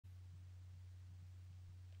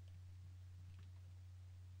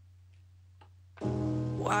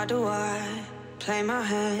Why do I play my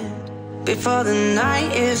hand before the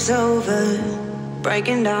night is over?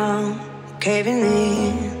 Breaking down, caving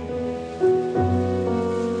in.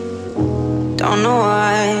 Don't know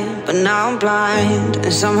why, but now I'm blind,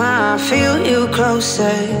 and somehow I feel you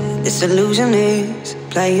closer. This illusion is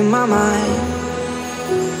playing my mind.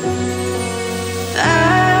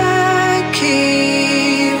 I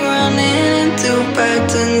keep running into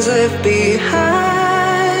patterns left behind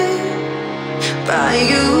by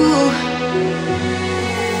you.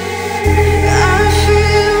 I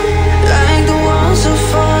feel like the walls are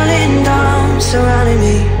falling down, surrounding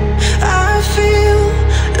me. I feel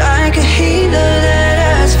like a healer that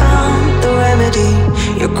has found the remedy.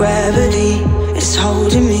 Your gravity is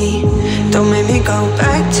holding me. Don't make me go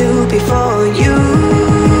back to before you.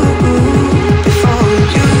 Before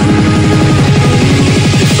you.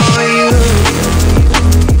 Before you.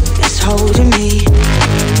 It's holding me.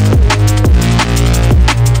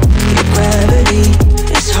 Your gravity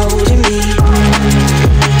is holding me.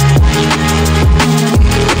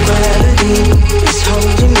 Your gravity is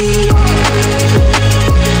holding me.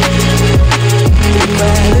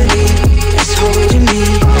 Gravity is holding me.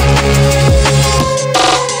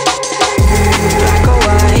 Black or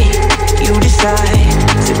white, you decide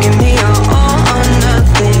to give me your all or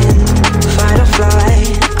nothing. Fight or flight,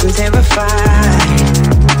 I'm terrified.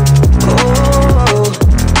 Oh,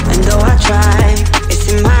 and though I try, it's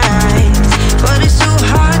in my eyes, but it's too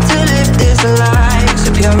hard to live this life. So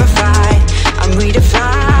purified, I'm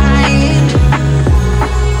redefined.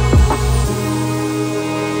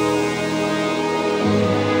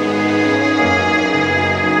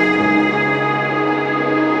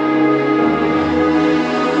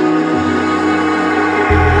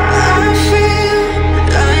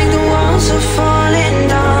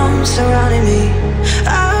 Surrounding me,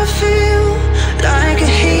 I feel like a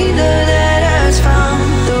healer that has found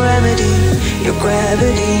the remedy. Your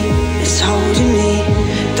gravity is holding me.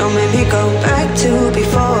 Don't make me go back to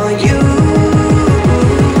before you.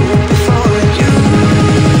 Before you.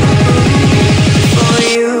 Before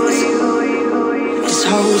you. It's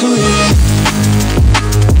holding me.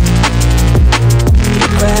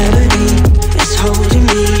 Your gravity is holding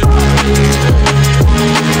me.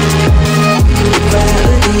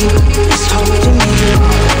 Gravity is holding me.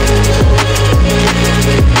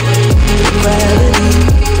 Gravity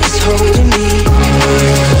is holding me.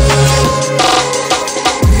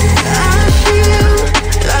 I feel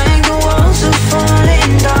like the walls are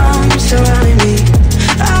falling down, surrounding me.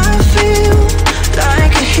 I feel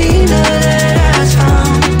like a healer that has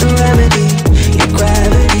found the remedy. Your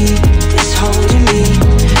gravity is holding me.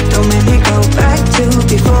 Don't make me go back to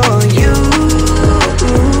before you.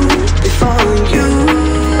 Before you.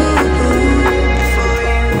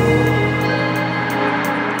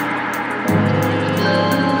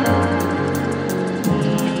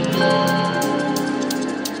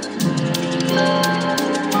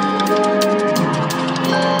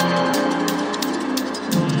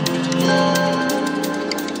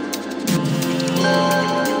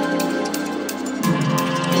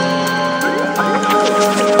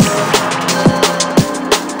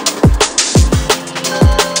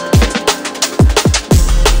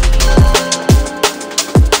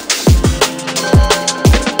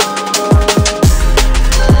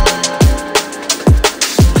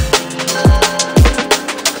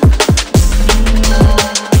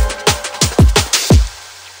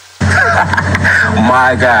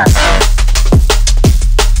 My God.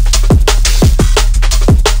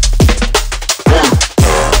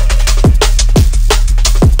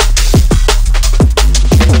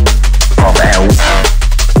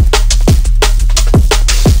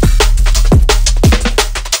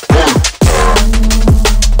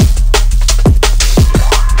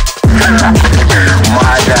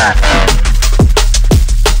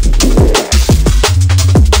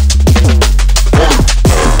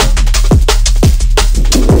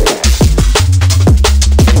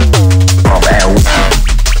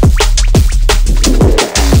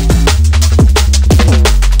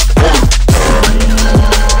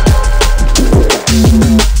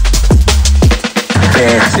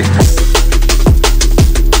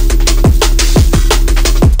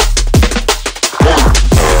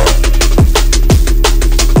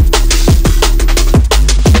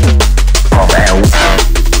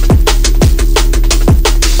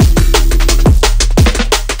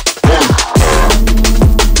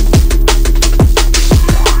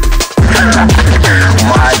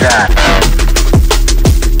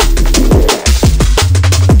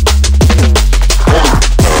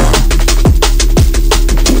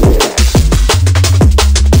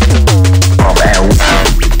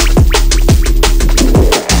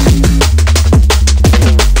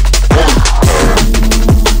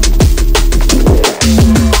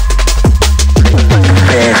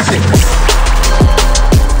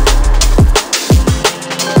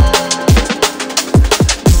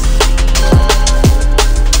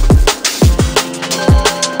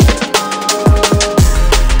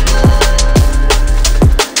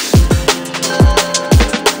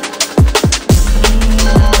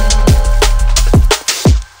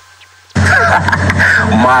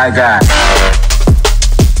 My God.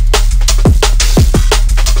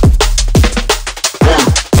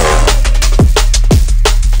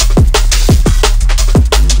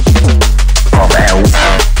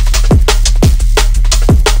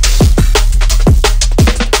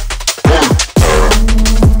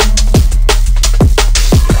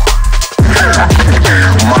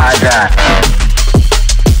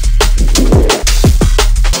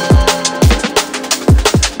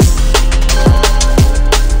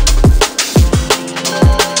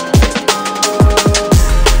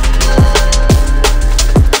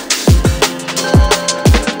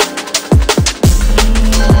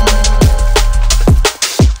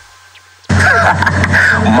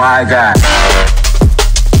 My God.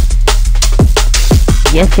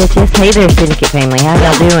 Yes. Hey there, Cyndicut family. How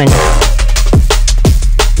y'all doing?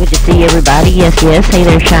 Good to see everybody. Yes. Hey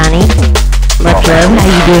there, Shiny. Much love. How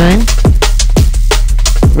you doing?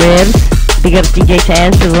 Ribs. Big ups DJ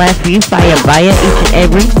Taz for the last few. Fire each and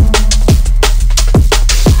every.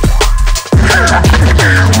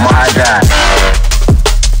 My God.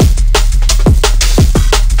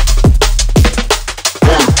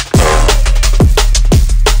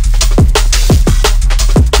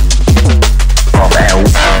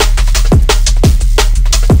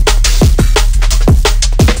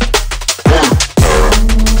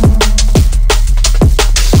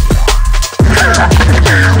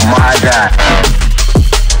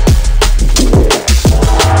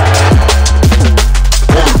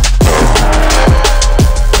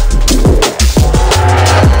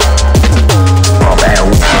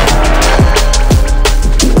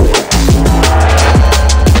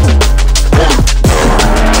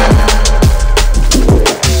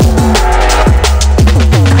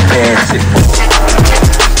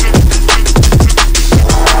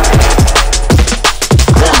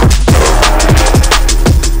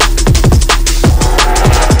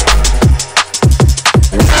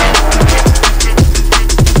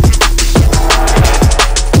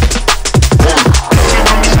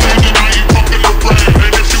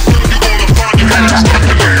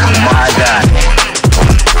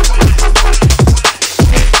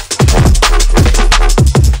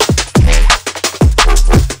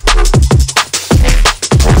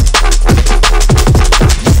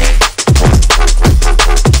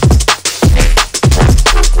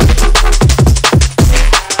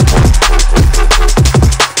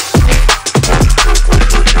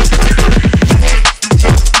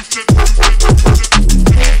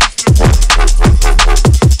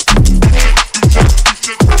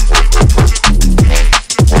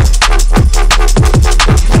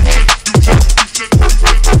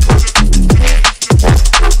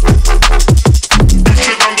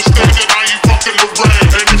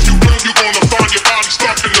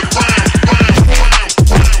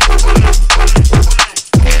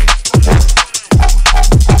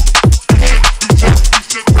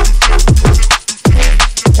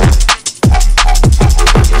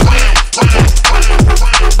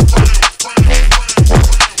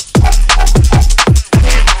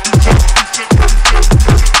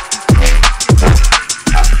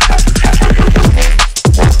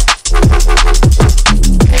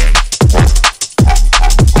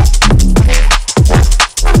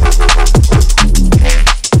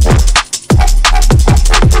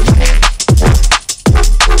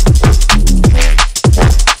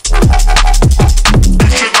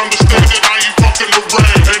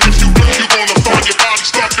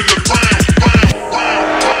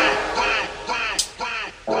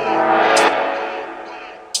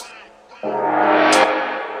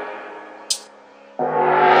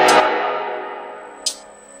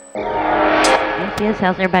 Yes,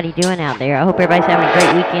 how's everybody doing out there? I hope everybody's having a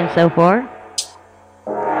great weekend so far.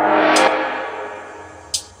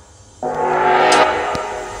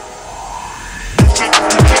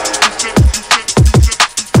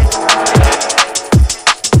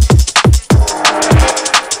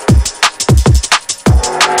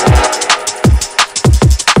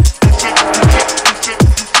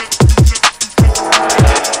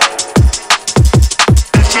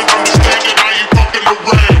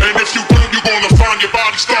 Your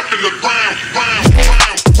body stuck in the ground.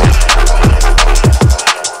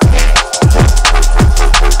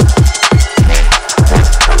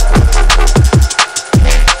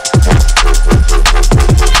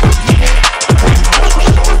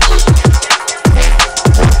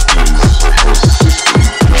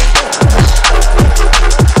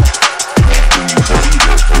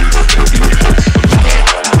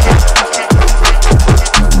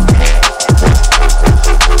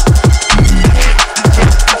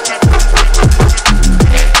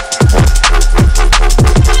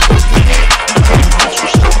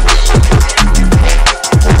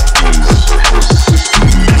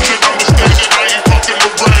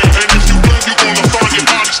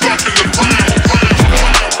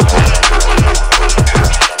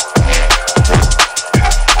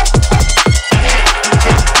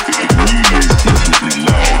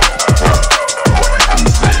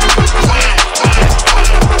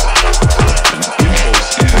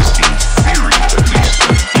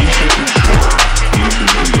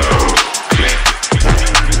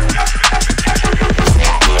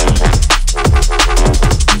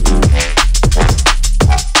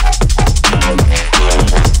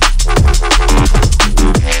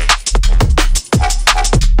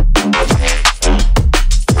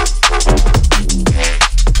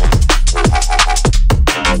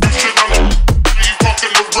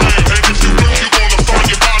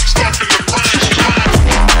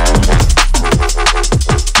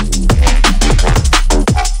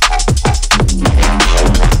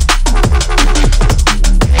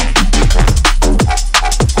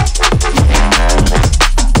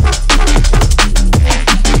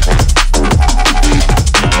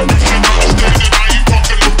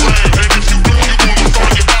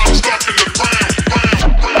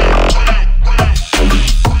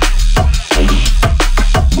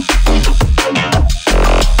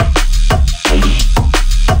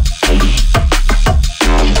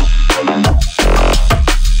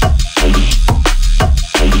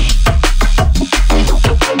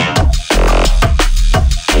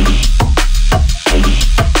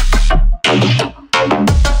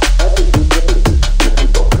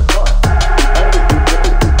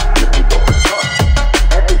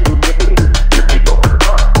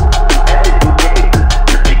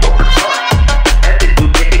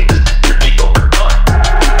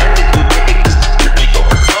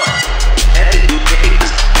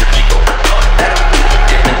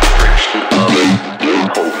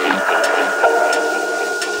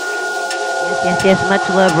 yes, much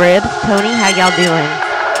love, Rebs. Tony, how y'all doing?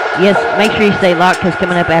 Yes, make sure you stay locked, because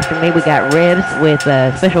coming up after me, we got Rebs with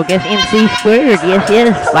special guest MC Squared.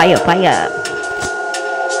 Yes, fire, fire.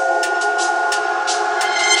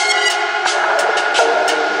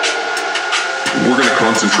 We're going to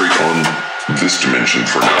concentrate on this dimension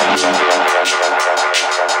for now.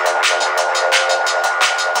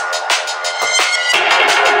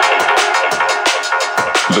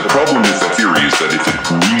 The problem with that theory is that if it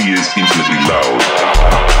really is infinitely loud,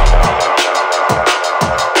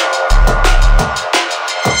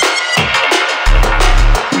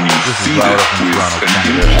 when you feed it with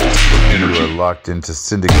an impulse of energy, you are locked into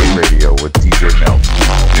Cyndicut Radio with DJ Melt.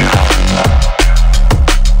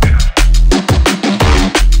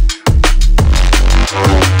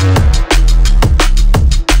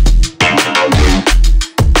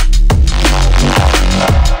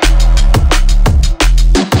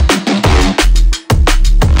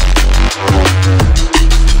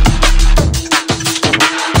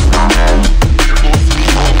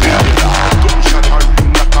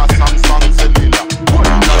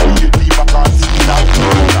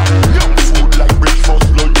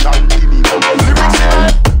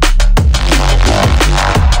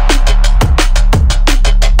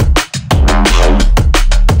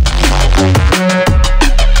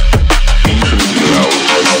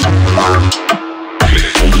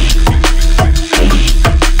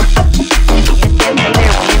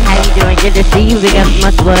 Good to see you. We got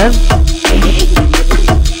much love.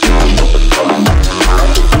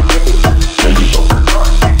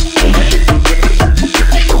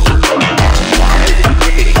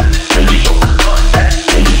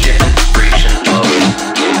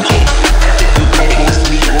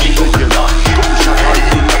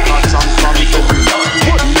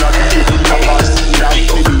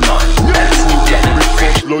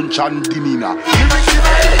 Lunch and dinner.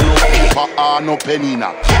 No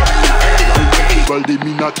penina. Well, they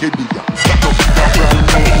mean not Kenya.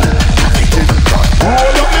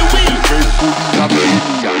 Roll up the wheel, Red Bull in a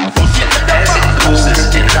Kenya.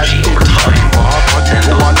 Closest energy over time, and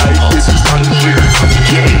those impulses are here,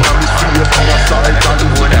 and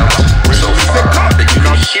wood out so far that you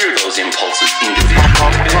can hear those impulses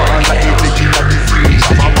individually. So for you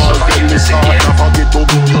to sit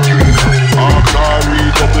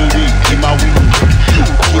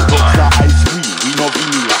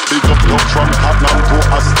big up down from Tottenham to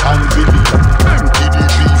Aston Villa.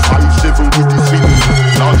 TDB 5-7 with the city.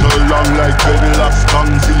 Not so long like Bedlam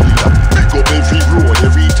Stanzilla. Big up every road,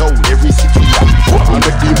 every town, every city. And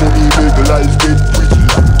make the money make the life get pretty.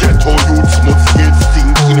 Get all youths must get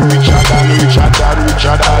stinking richer than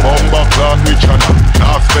Bomber clock richer than.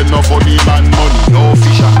 Now spend no funny man money, no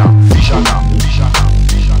fisher now.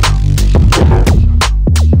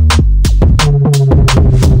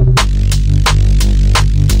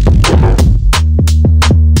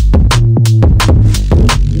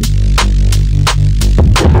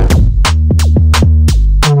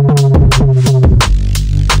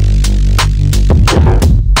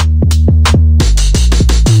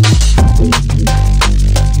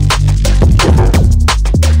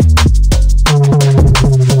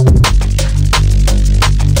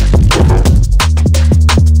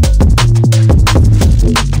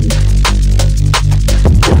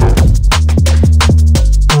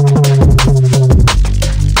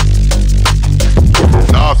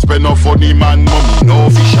 Funny man money, no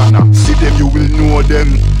fishana. See them, you will know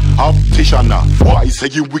them. Have fishana. Why say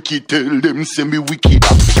you wicked? Tell them say me wicked.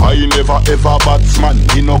 I never ever batsman,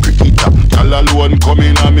 me no cricketer. Y'all alone come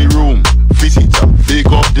in a me room, visitor. Big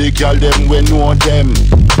up the girl them we know them.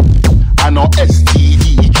 I know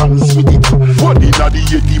STD transmit it. What in a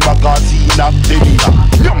the magazine of Denina.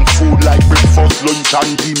 Young food like breakfast, lunch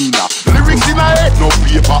and dinner. Lyrics in a head, no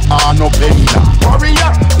paper or no penina.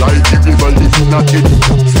 Warrior, like the river living a Kenya.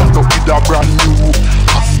 Start up with a brand new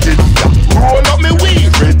Australia. Roll up me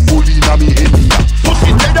weed, Red Bull in a me Henia.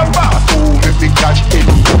 Pussy dead and fast, oh make me catch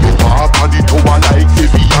any. Me park on the tower like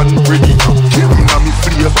heavy and predator. Killing a me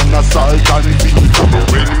flavor and salt and vinegar.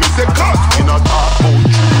 When me say cut, me not talk about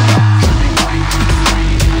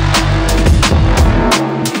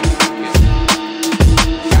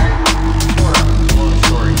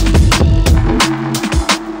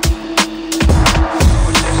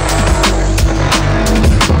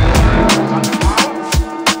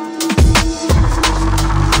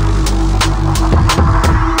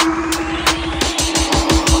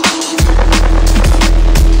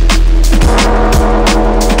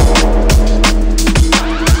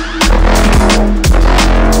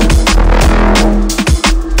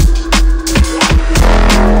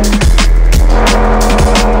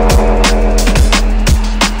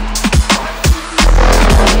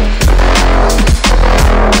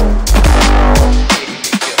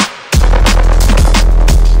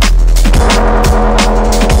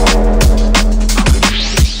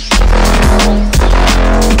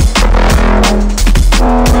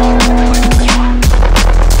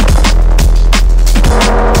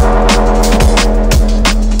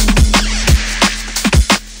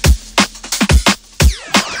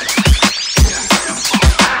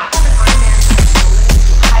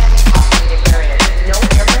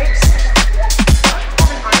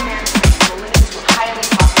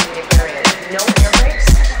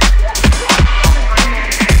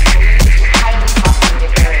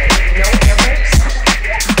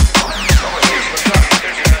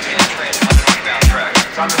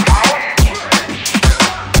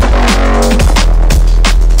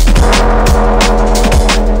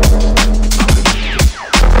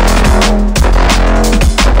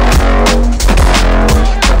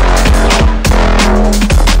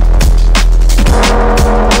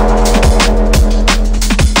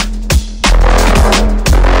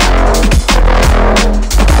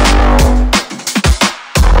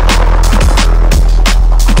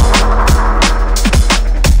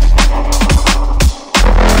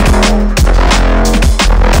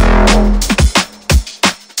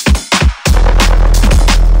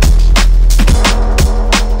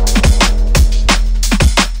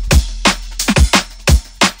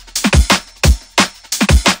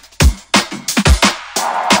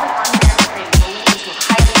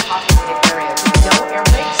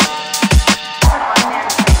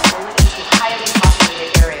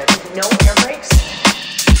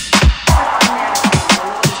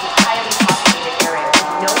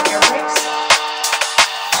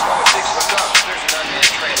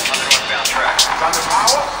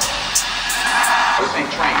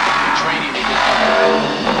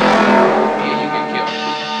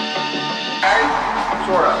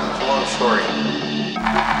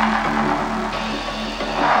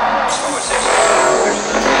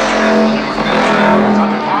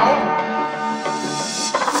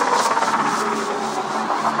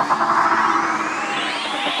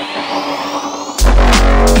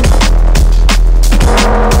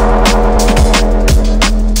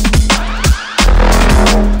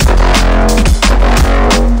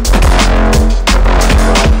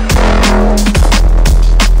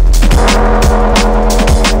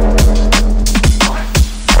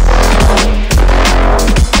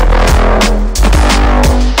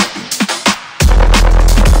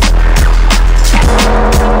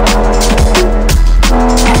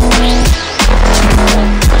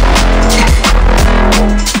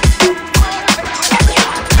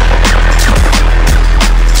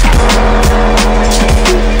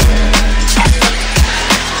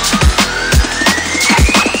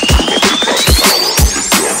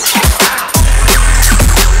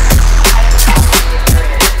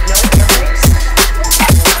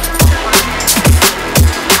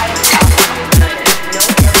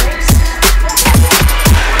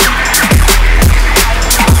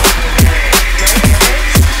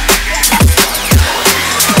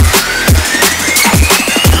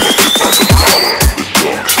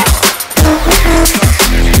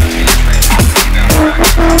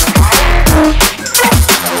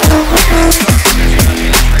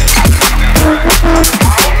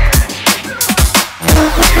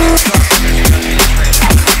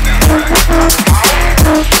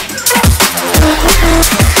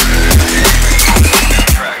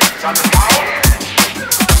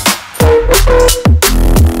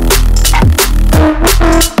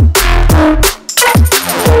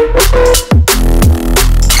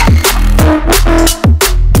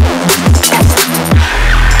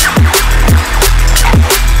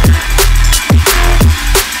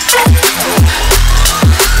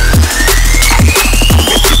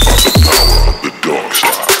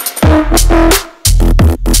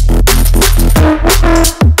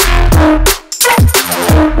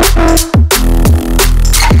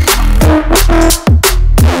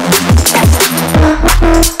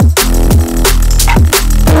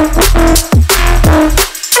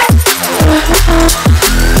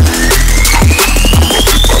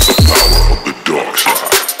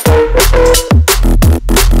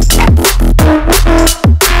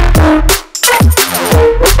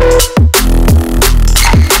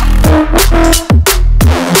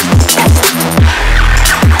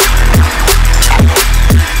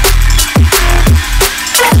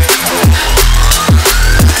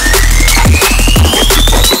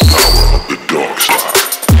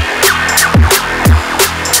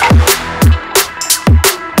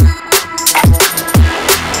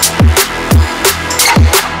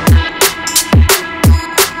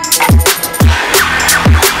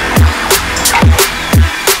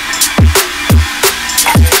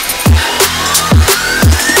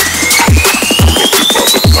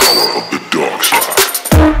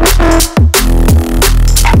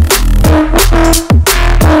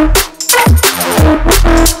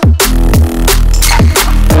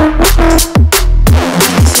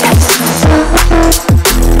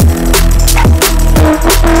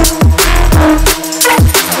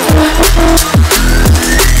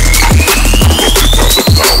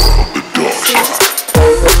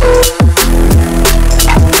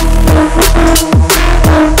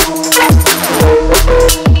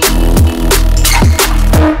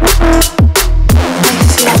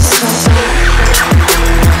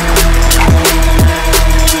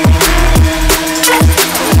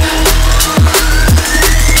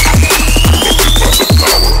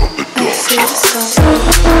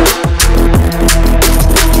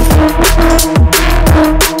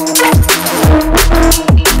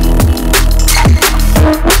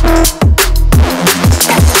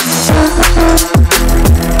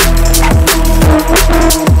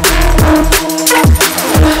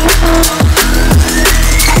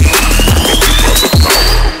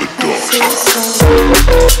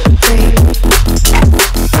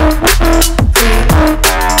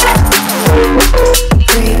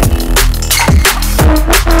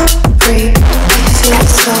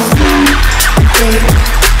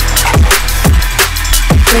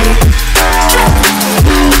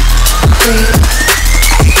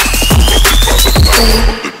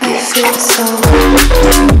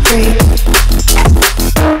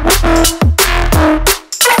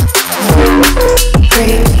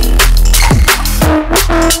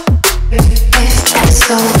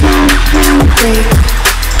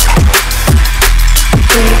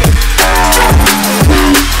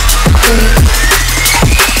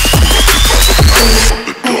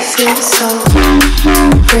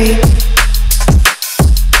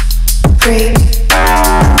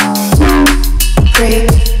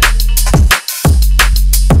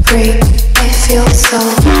feel so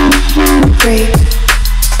free,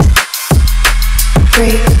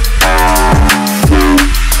 free,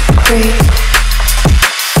 free,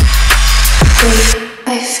 free.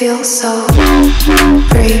 I feel so free,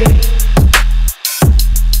 free,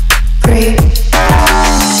 free,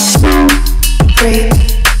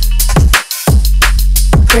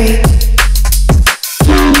 free,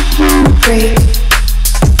 free,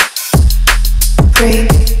 free,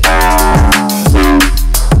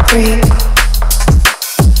 free,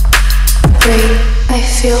 free. I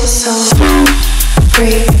feel so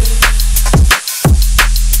free.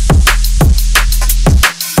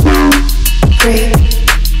 Free.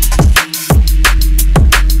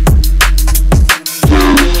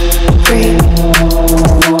 Free.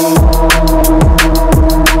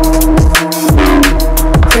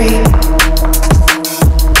 Free.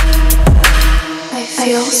 I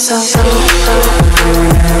feel so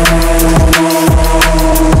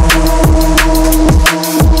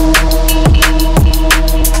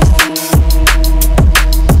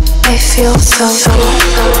I feel so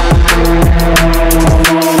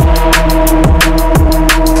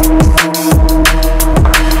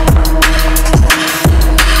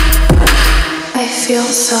I feel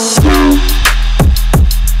so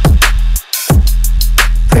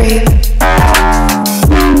free.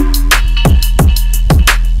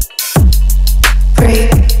 Free.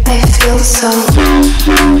 I feel so free.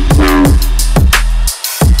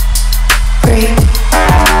 Free.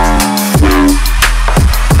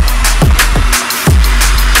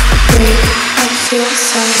 I feel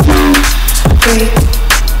so free.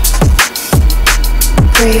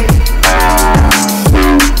 Free.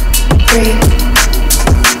 Free.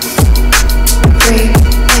 Free.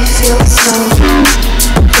 I feel so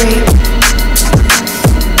free.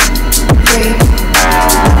 Free.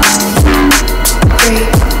 Free.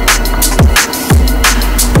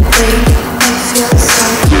 Free. I feel so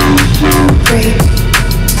free.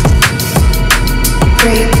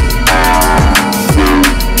 Free.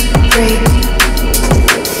 Free.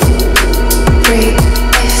 Free.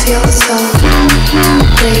 I feel so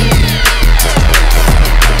free.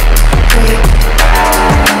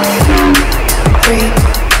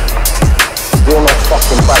 You're not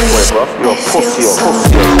fucking backward, bro. You're a pussy, you're a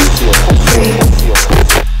pussy, you're a pussy, you're a pussy, you're a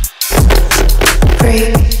pussy. Free.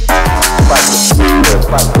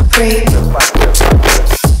 Backward, Free.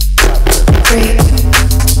 Free.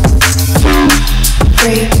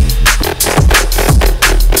 Free.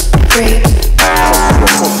 Free.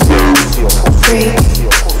 Free.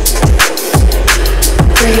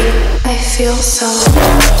 Free. I feel so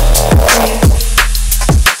free.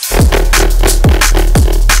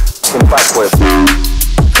 backward.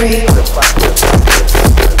 Free.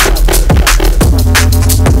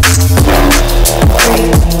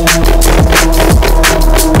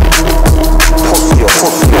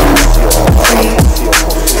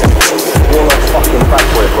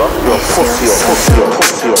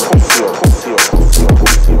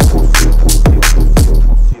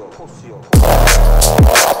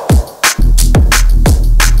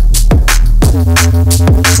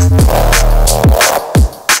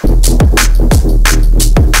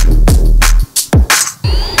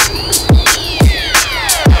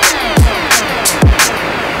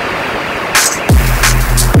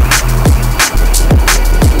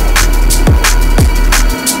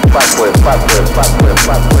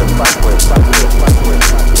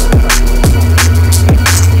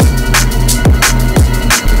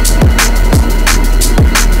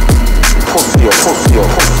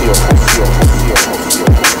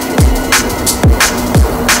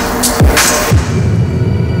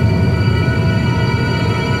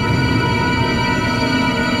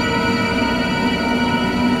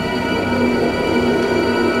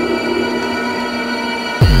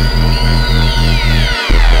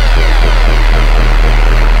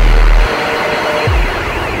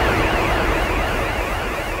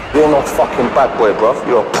 You're not fucking backward, bruv.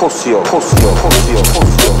 You're a pussy, you're a pussy, you're a pussy, you're a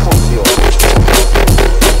pussy, you're a pussy, you're a pussy.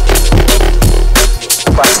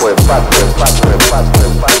 Backward, backward, backward,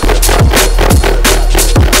 backward, backward,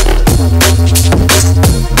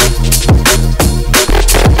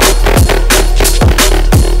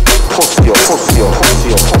 pussy, you're a pussy, you're a pussy,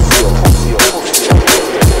 you're a pussy, you're a pussy, you're a pussy.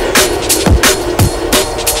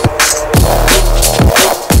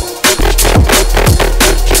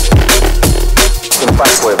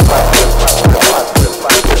 Backward, backward, backward, backward,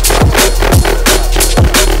 backward.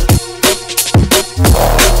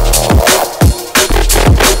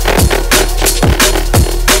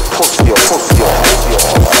 Pussy,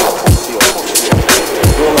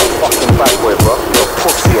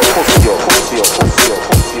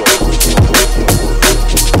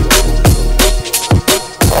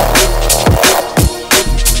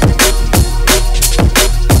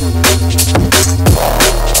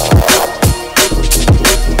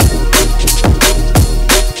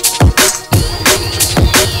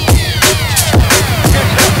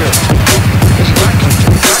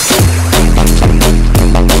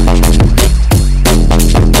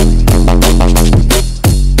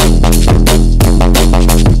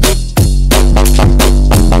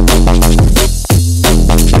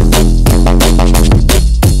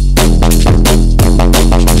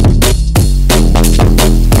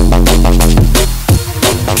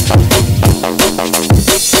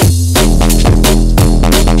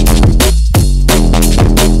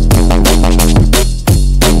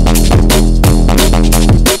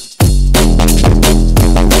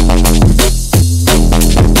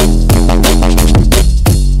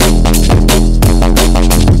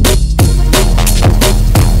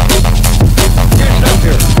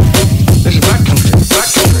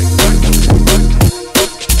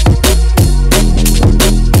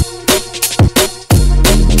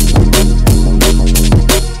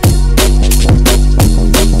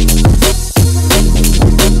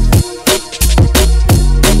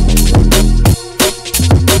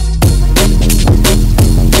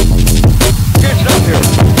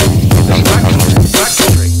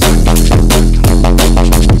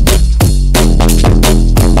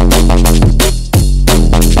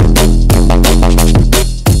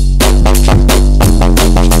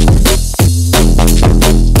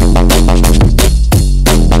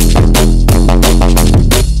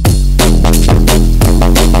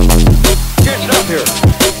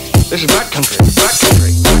 This is backcountry,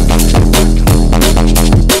 backcountry, backcountry.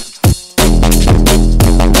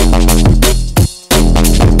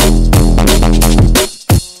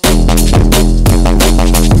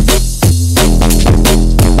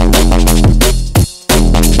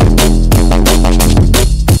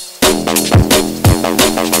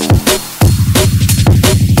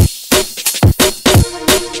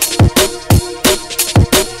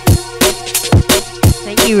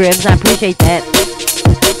 Ribs, I appreciate that.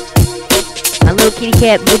 My little kitty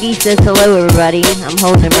cat Boogie says hello, everybody. I'm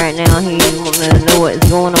holding him right now. He wants to know what is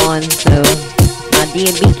going on. So, my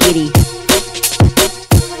DNB kitty.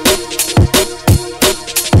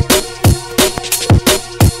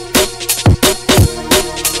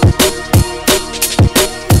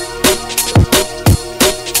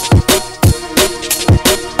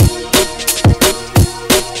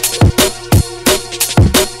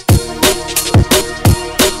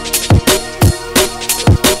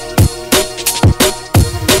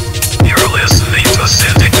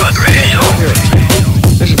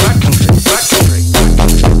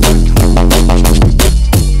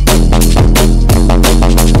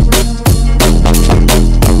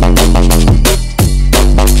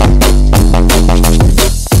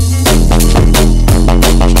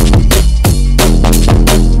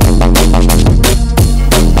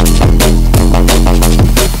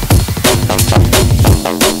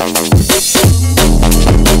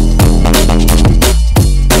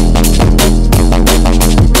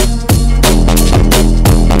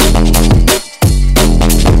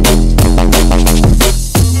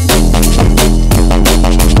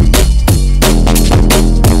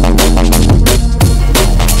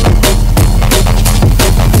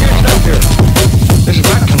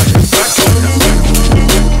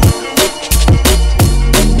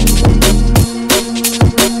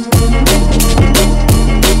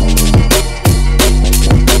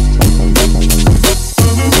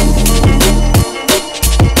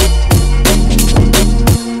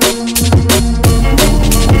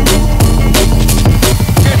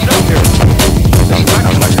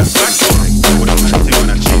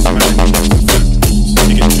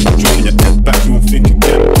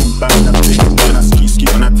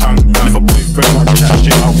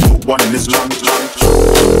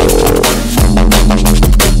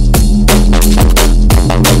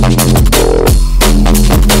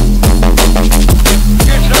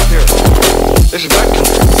 This is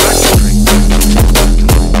backcountry, backcountry.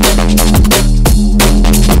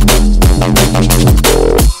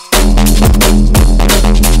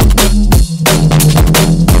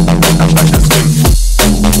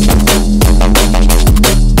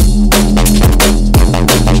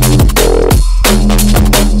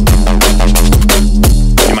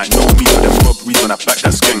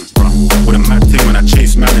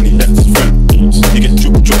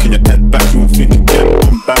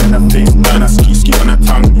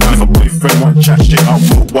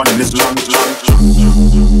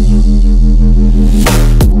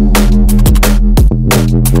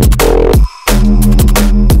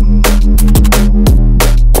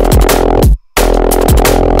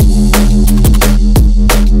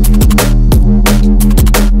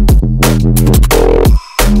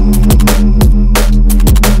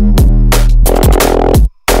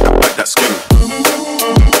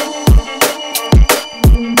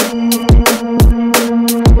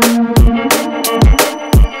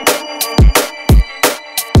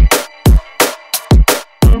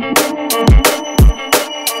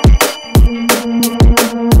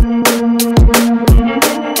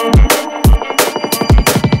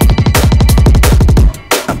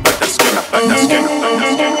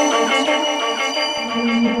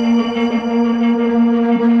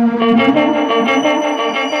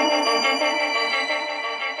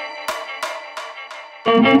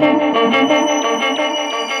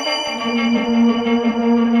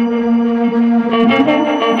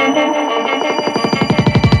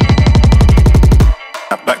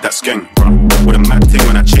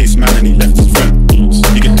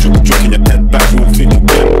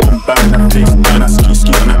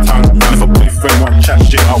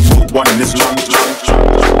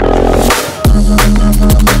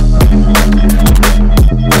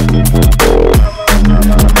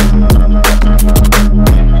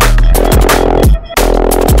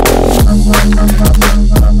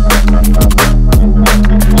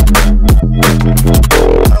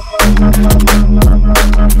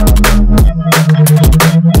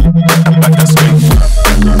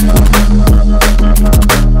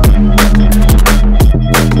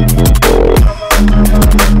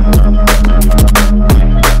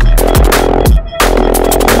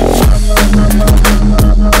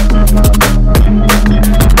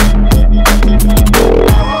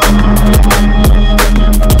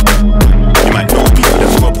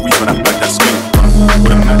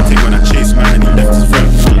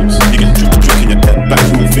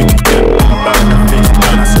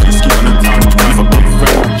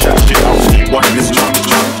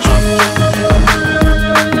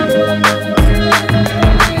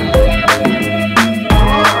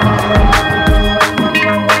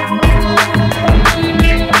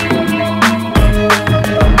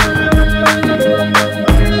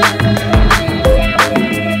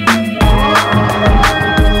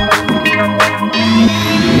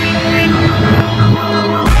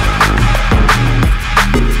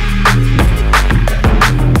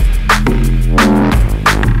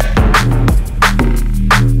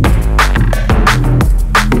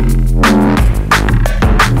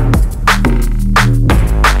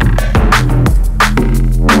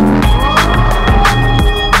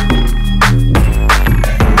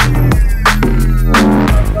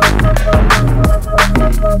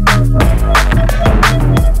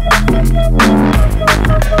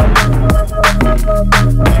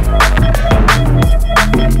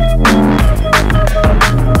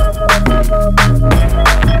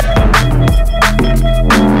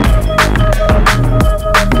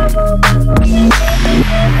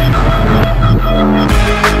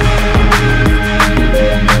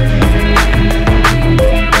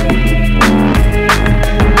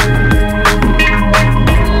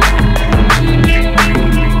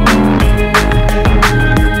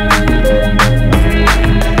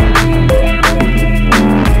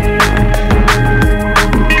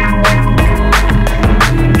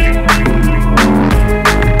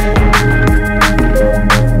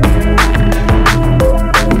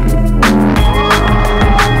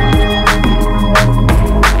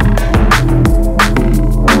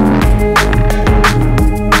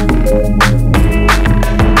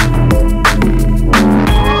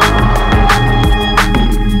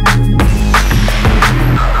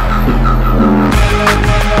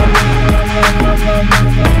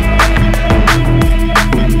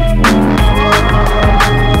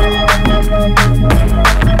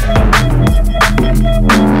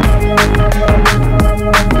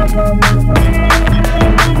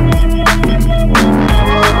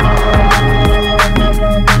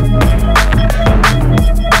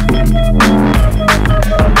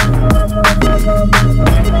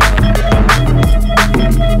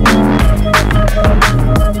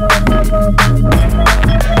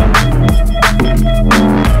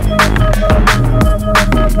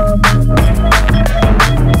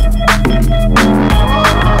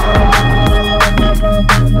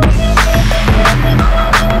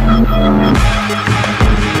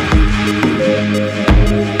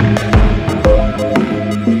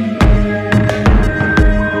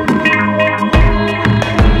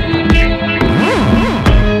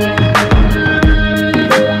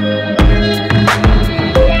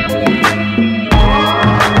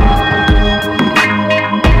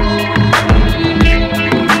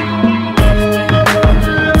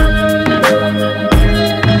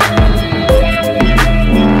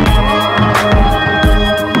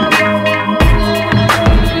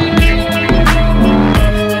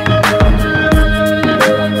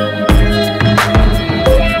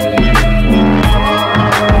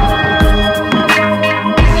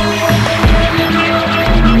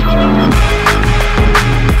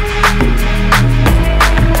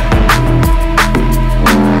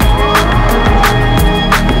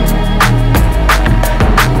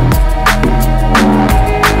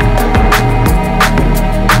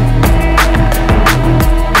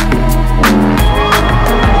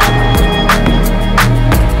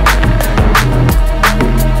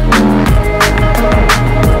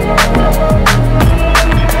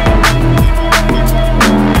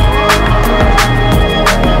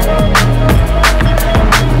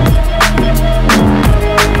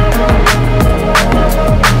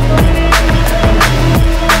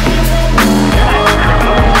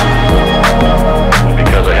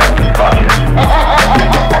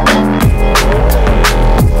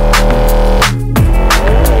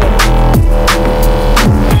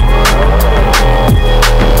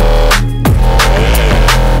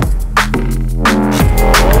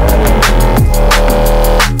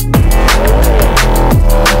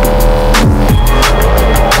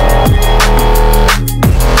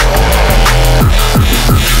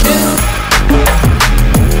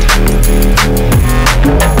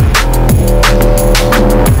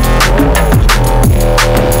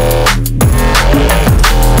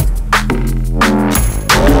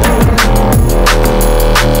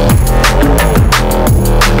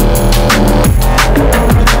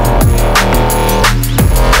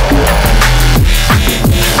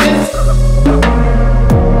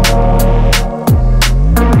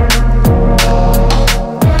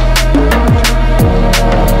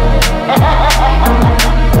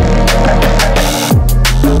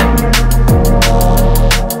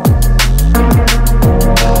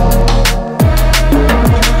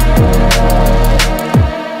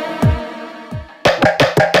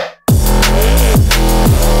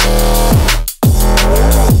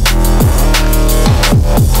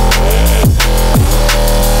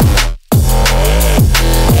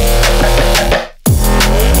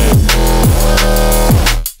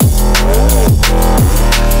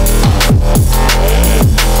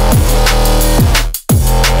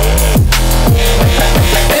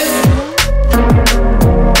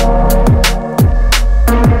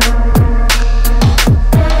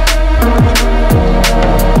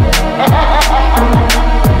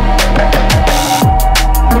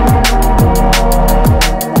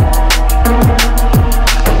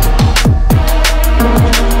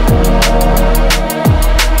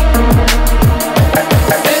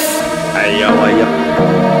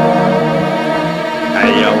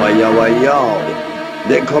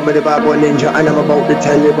 Then come with the bad boy ninja, and I'm about to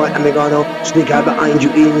tell you what I'm gonna sneak out behind you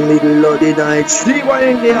in the middle of the night. See what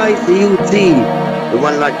in the ICUT. The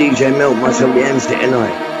one like DJ Milk, myself, the MC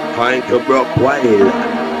tonight. Pint to Brock Wild.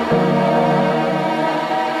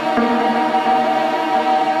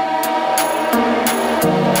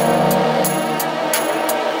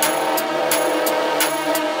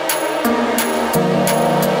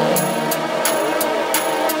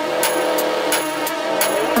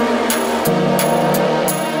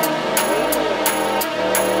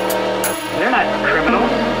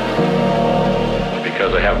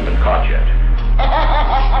 Because they haven't been caught yet.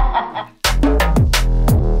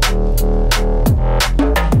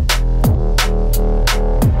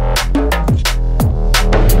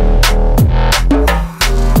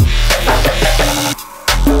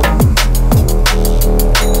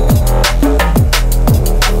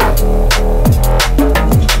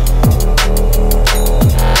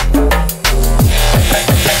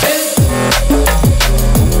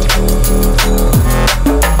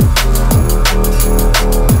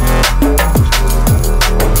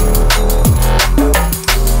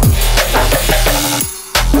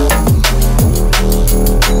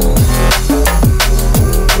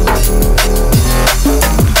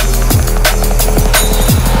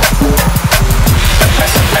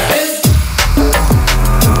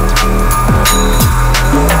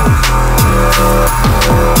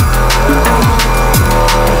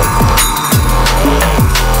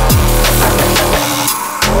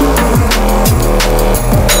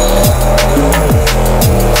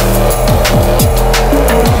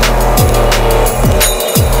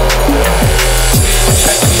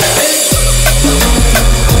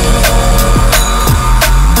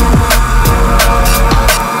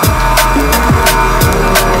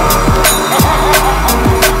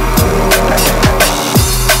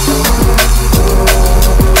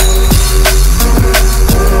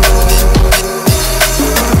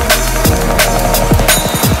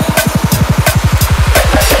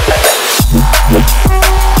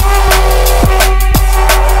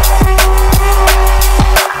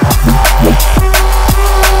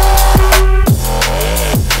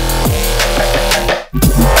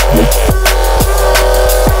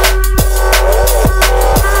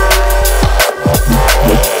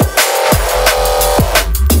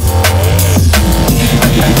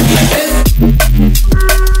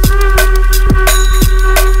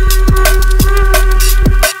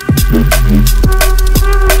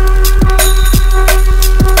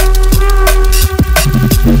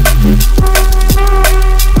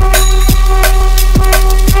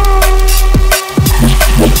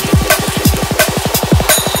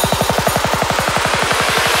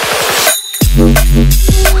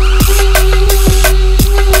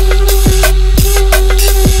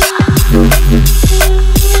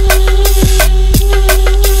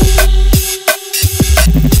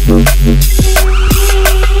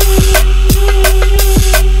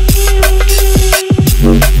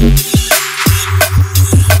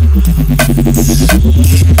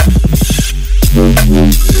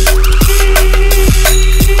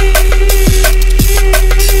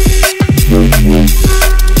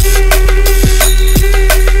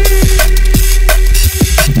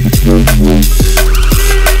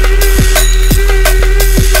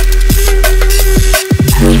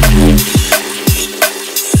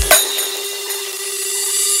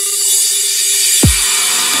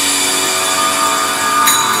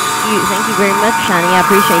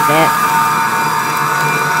 Appreciate that.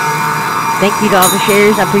 Thank you to all the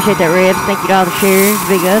shares. I appreciate that, Ribs. Thank you to all the shares.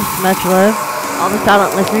 Big ups. Much love. All the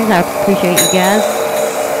silent listeners, I appreciate you guys.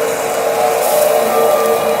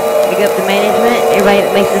 Big up to management. Everybody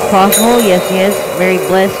that makes this possible. Yes, yes. Very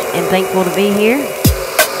blessed and thankful to be here.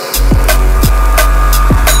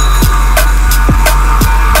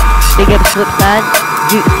 Big up to Flipside.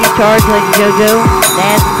 Juicy Charge, Lady JoJo,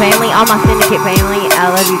 Daz family, all my Cyndicut family.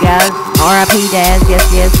 I love you guys. R.I.P. Daz,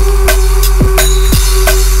 yes, yes.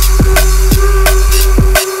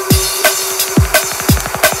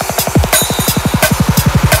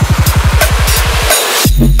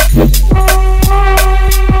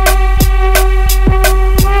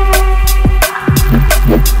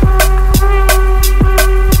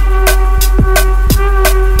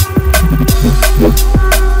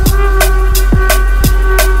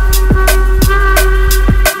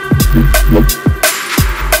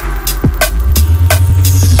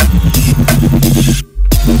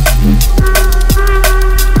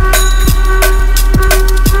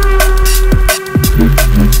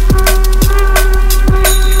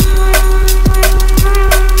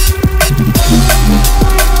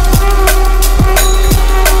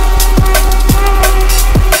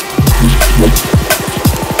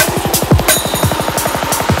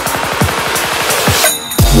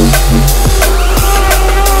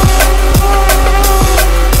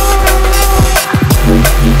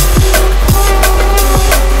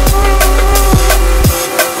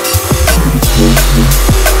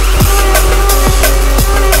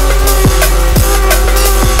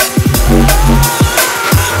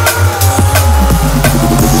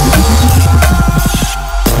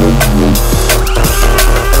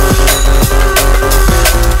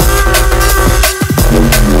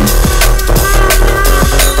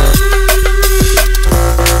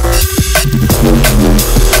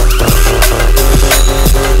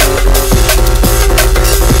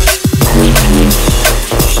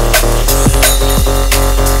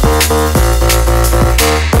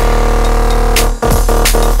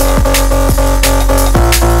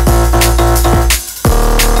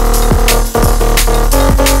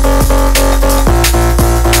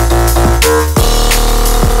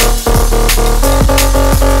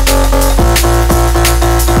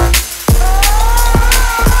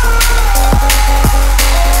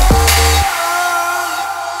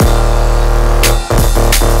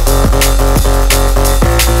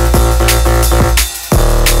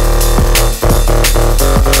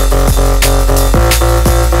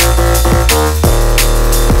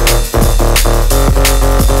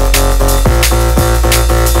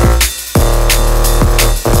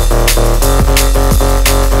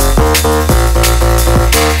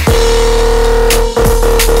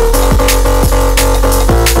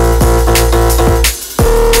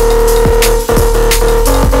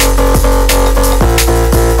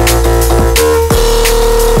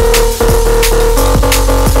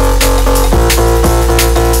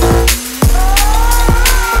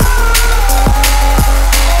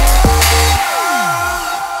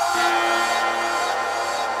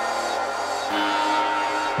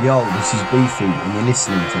 Yo, this is Beefy, and you're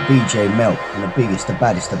listening to DJ Melt on the biggest, the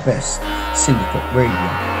baddest, the best Cyndicut Radio.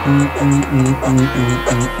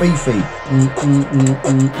 Beefy.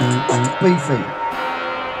 Beefy.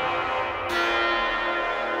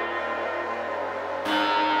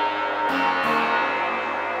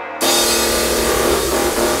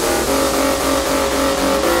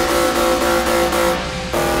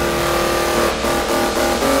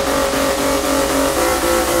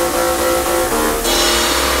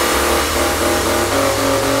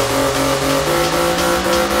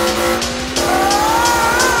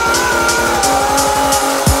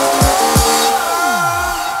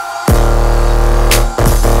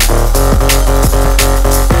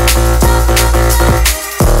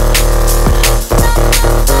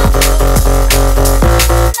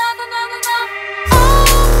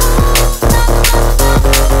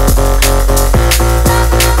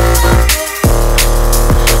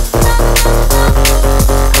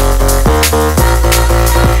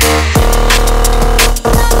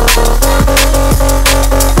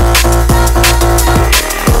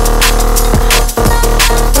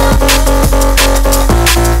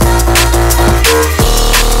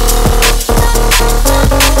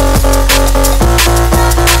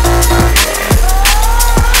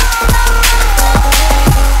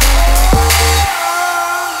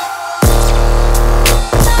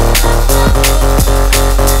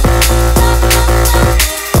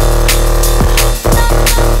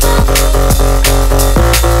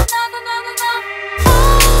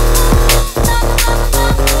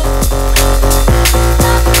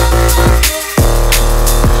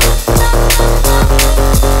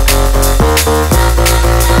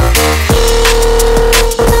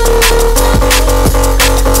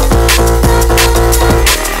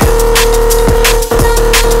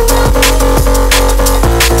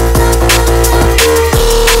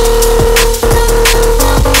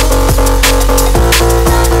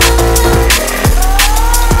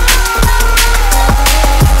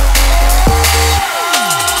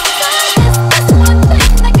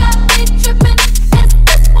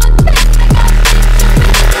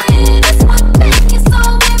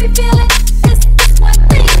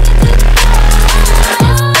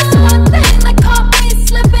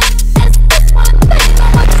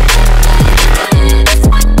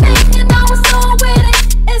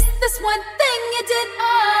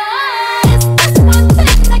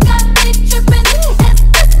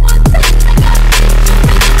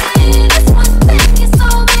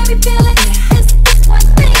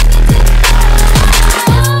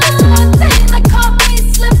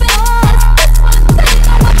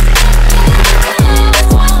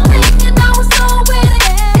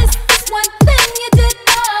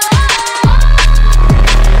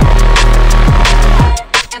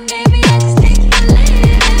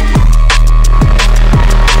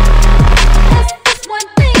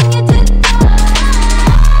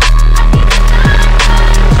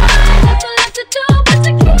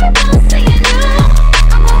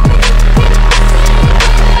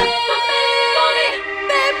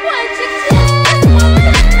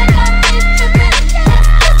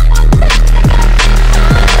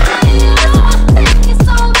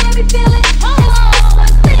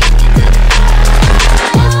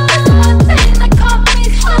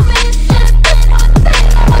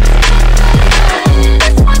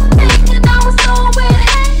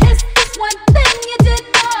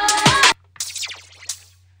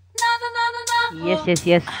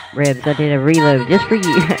 Yes, Rebs, I did a reload just for you.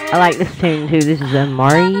 I like this tune too. This is a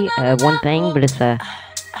Mari, one thing, but it's a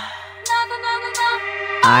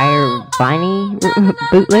Viney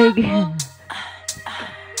bootleg.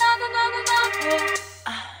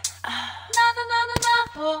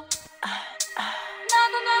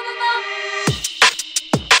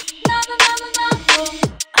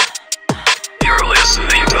 You're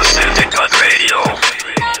listening to Cyndicut Radio.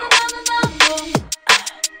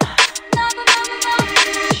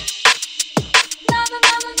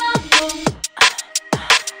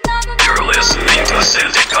 Listening to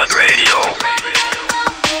Cyndicut Radio.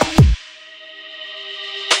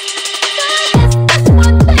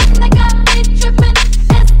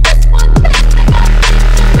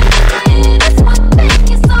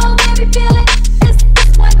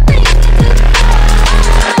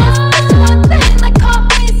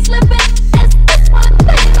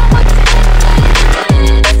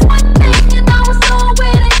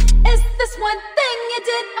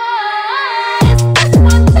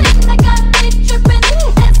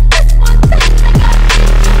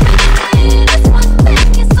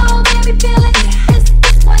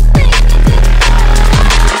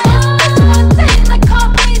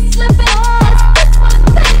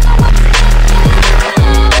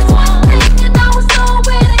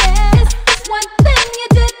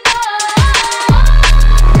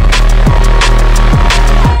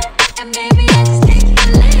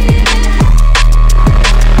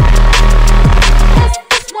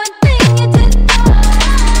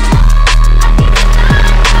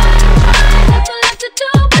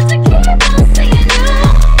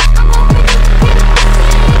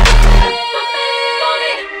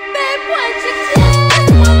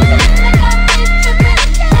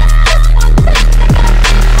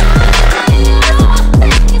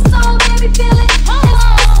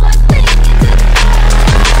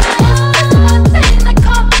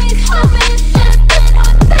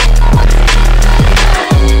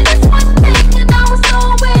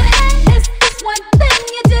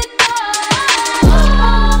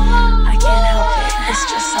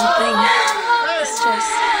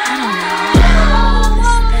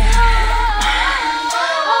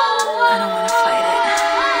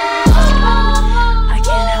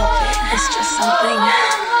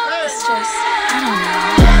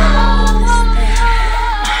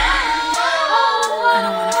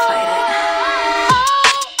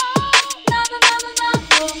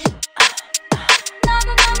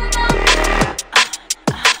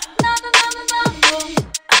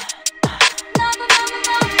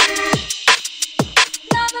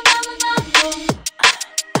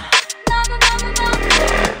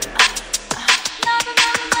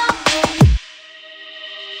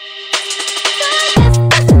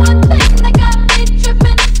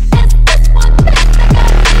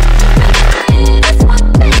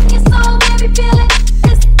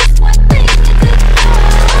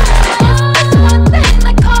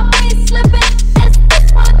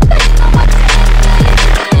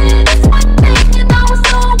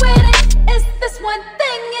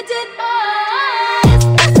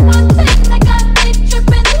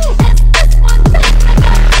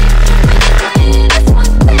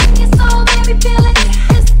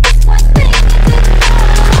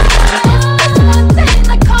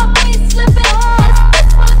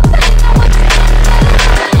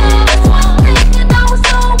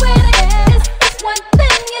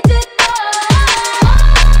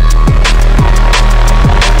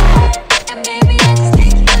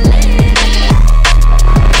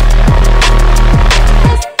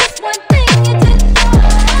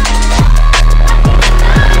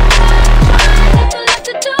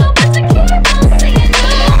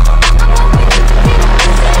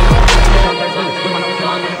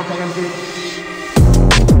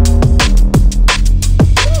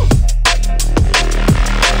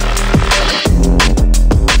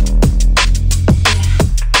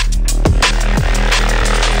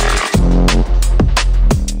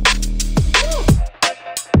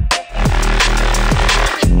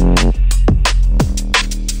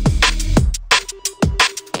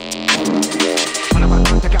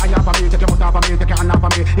 take your foot off of me, take your hand off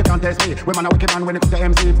of me. You can't test me. Women are wicked man when it comes to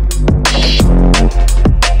MC.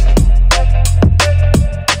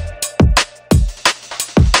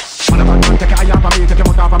 Take your eye off of me, take your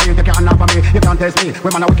foot off of me, take your hand off of me. You can't test me.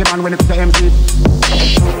 Women are wicked man when it comes to MC.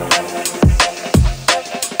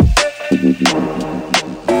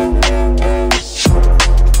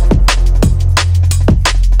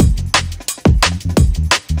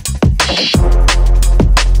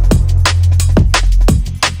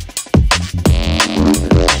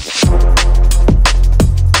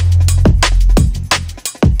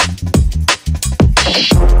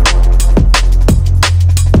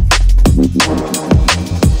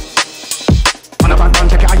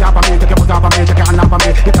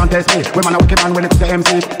 Test me, women are wicked man when it's the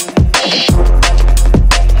MC.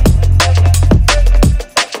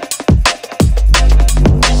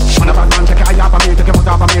 Man a bad man, take your eye off of me, take your foot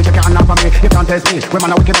off of me, take your hand off of me. You can't test me,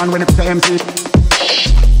 women are wicked man when it's the MC.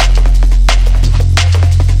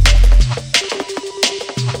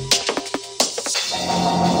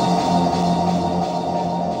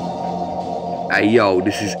 Hey yo,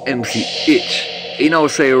 this is MC Itch. You know,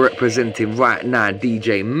 say representing right now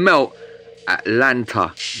DJ Melt,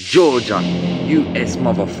 Atlanta, Georgia, US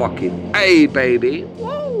motherfucking A, baby.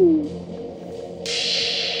 Woo!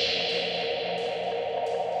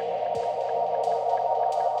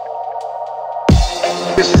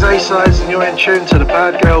 This is A-Sides and you're in tune to the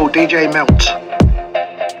bad girl DJ Melt.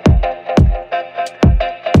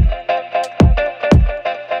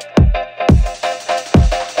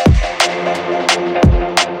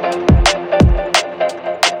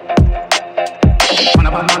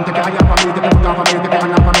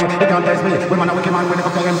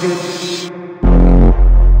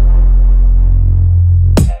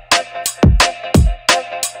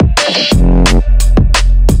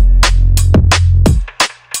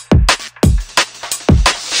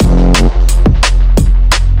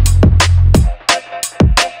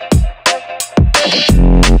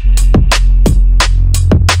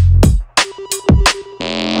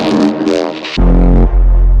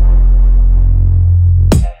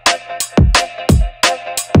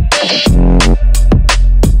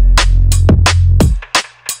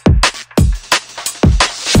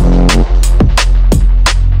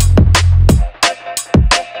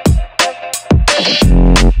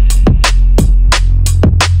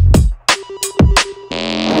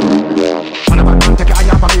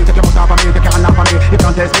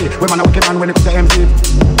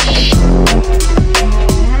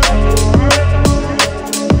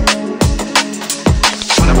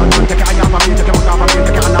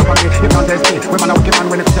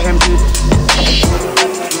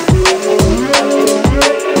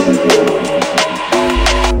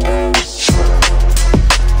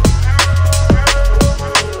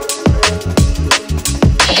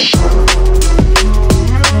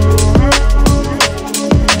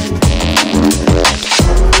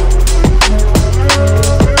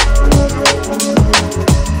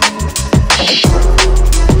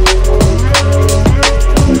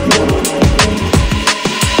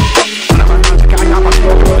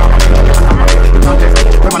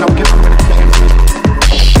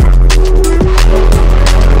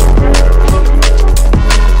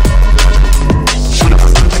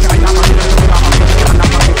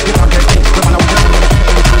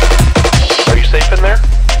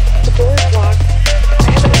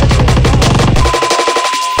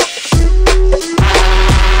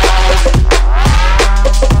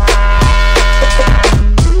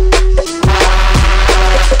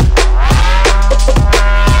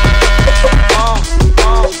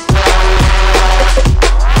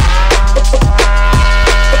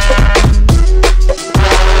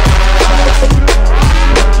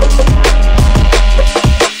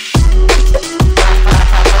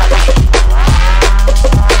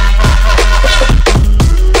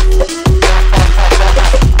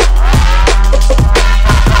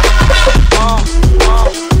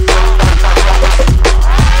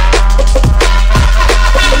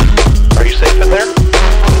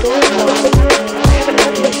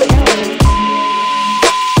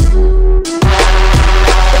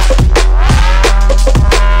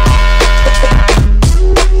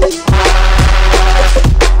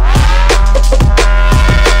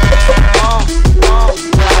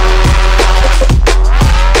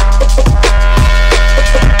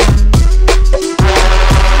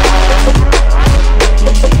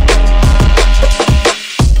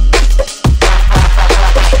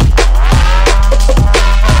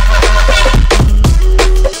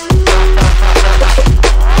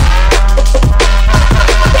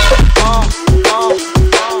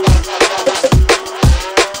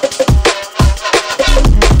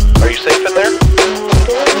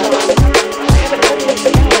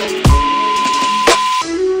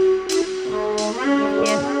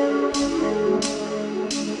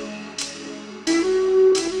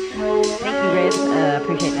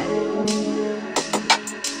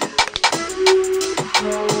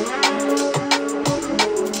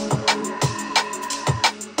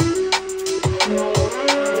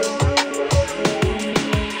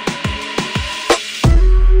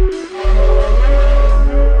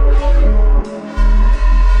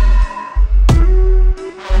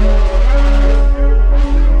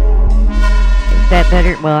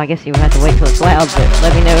 better? Well, I guess you would have to wait till it's loud, but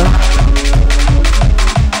let me know.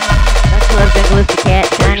 Much love, Douglas the Cat,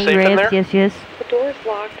 Shiny Reds, yes, yes. The door's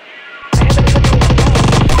locked.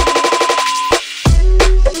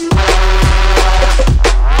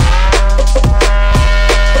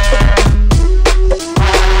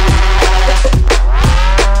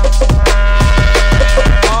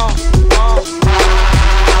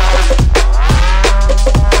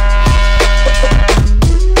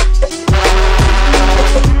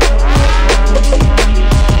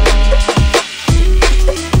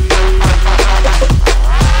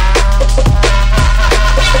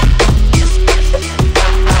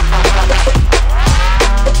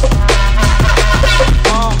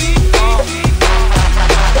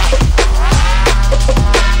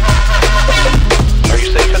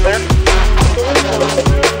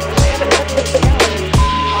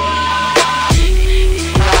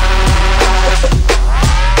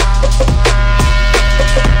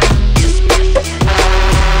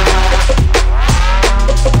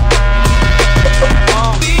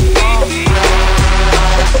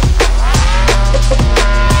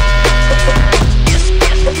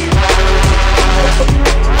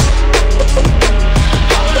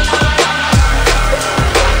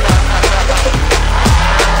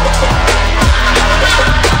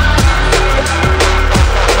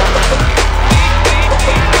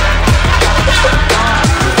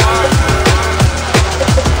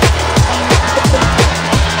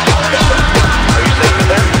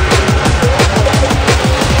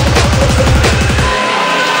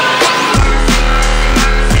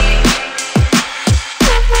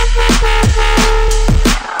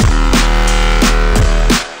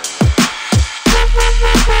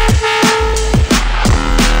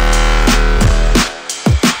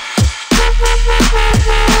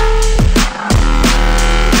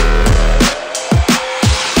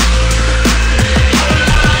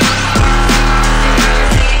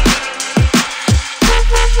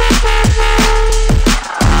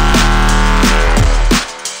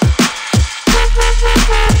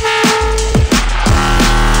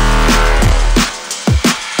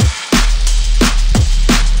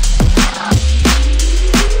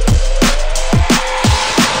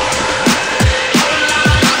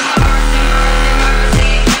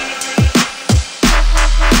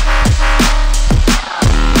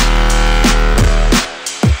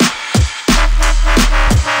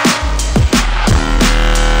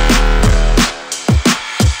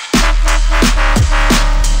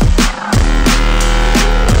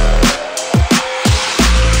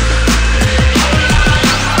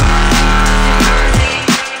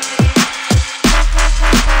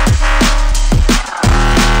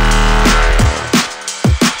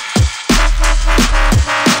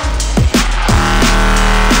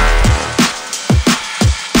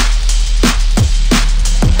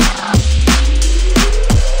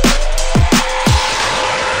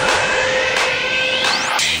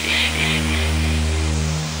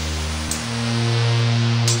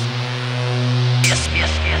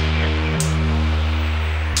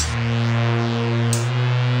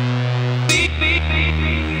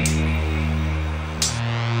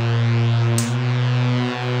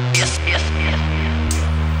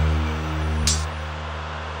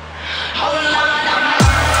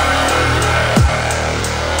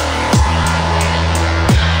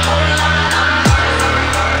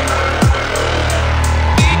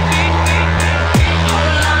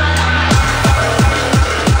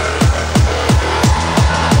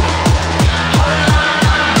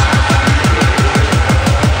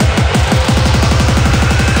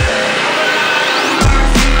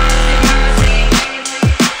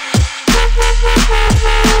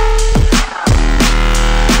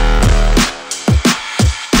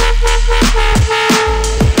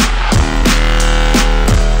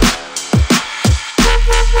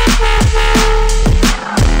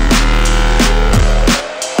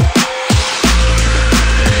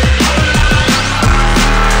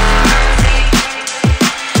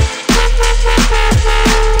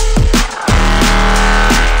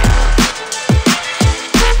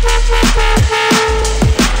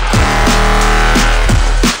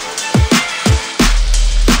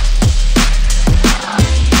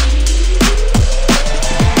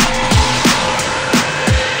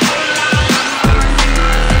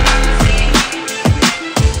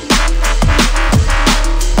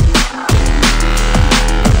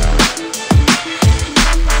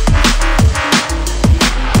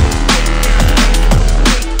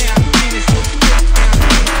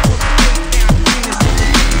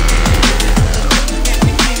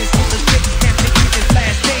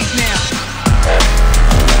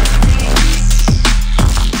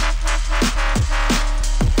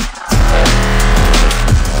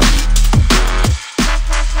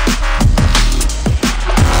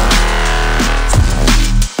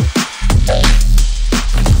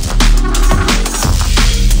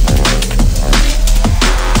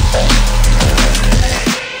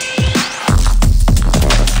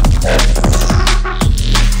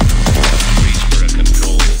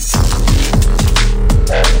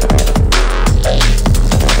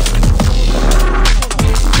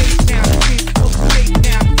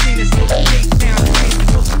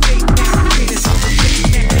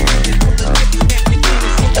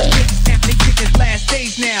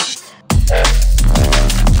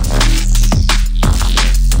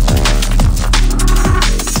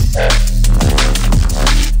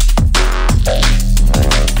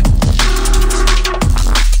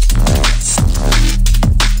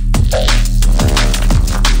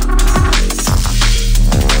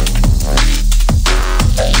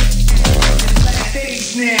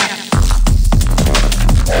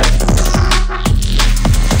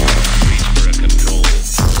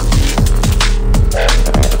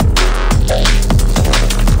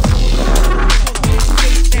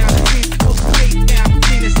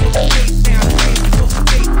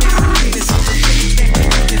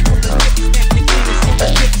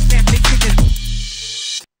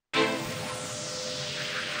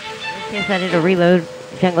 guess I did a reload,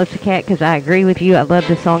 Cyndicut, because I agree with you. I love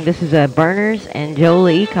this song. This is Burners and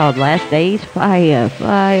Jolie called Last Days. Fire,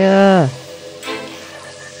 fire.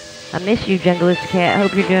 I miss you, Cyndicut.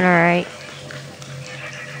 Hope you're doing alright.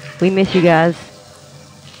 We miss you guys.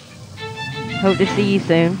 Hope to see you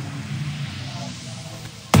soon.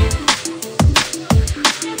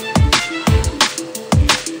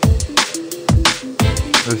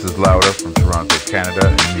 This is Louder from Toronto, Canada,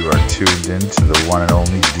 and you are tuned in to the one and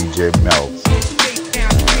only DJ Melts.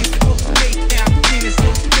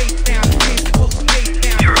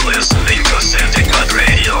 You're listening to Cyndicut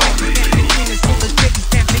Radio.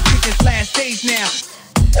 Last days now.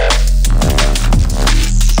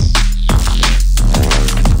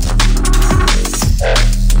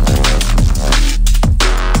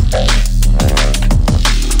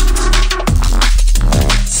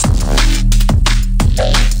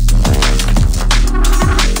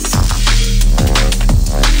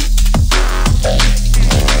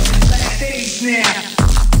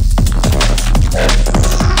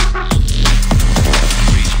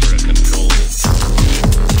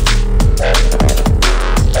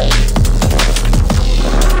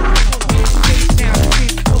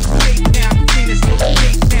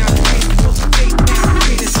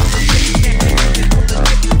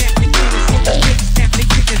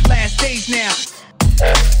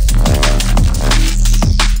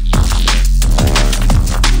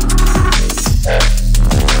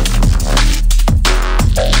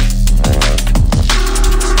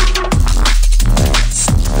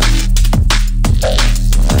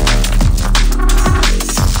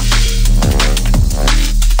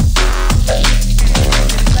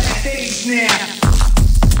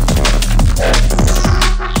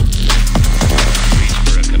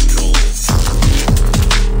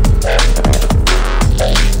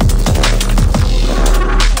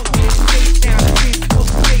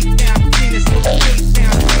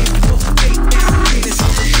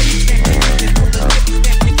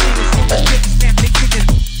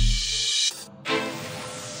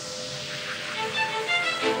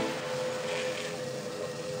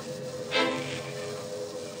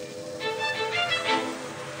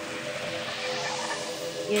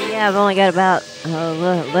 Yeah, I've only got about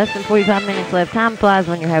less than 45 minutes left. Time flies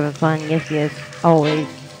when you're having fun. Yes, yes, always.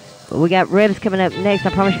 But we got Rebs coming up next.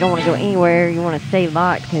 I promise you don't want to go anywhere. You want to stay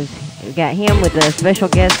locked because we got him with a special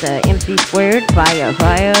guest, MC Squared. Fire,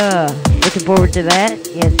 fire. Looking forward to that.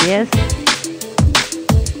 Yes, yes.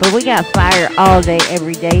 But we got fire all day,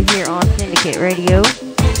 every day here on Cyndicut Radio.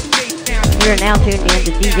 You're now tuned in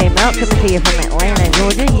to DJ Melt, coming to you from Atlanta,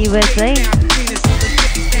 Georgia, USA.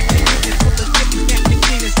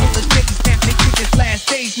 Last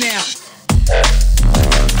days now.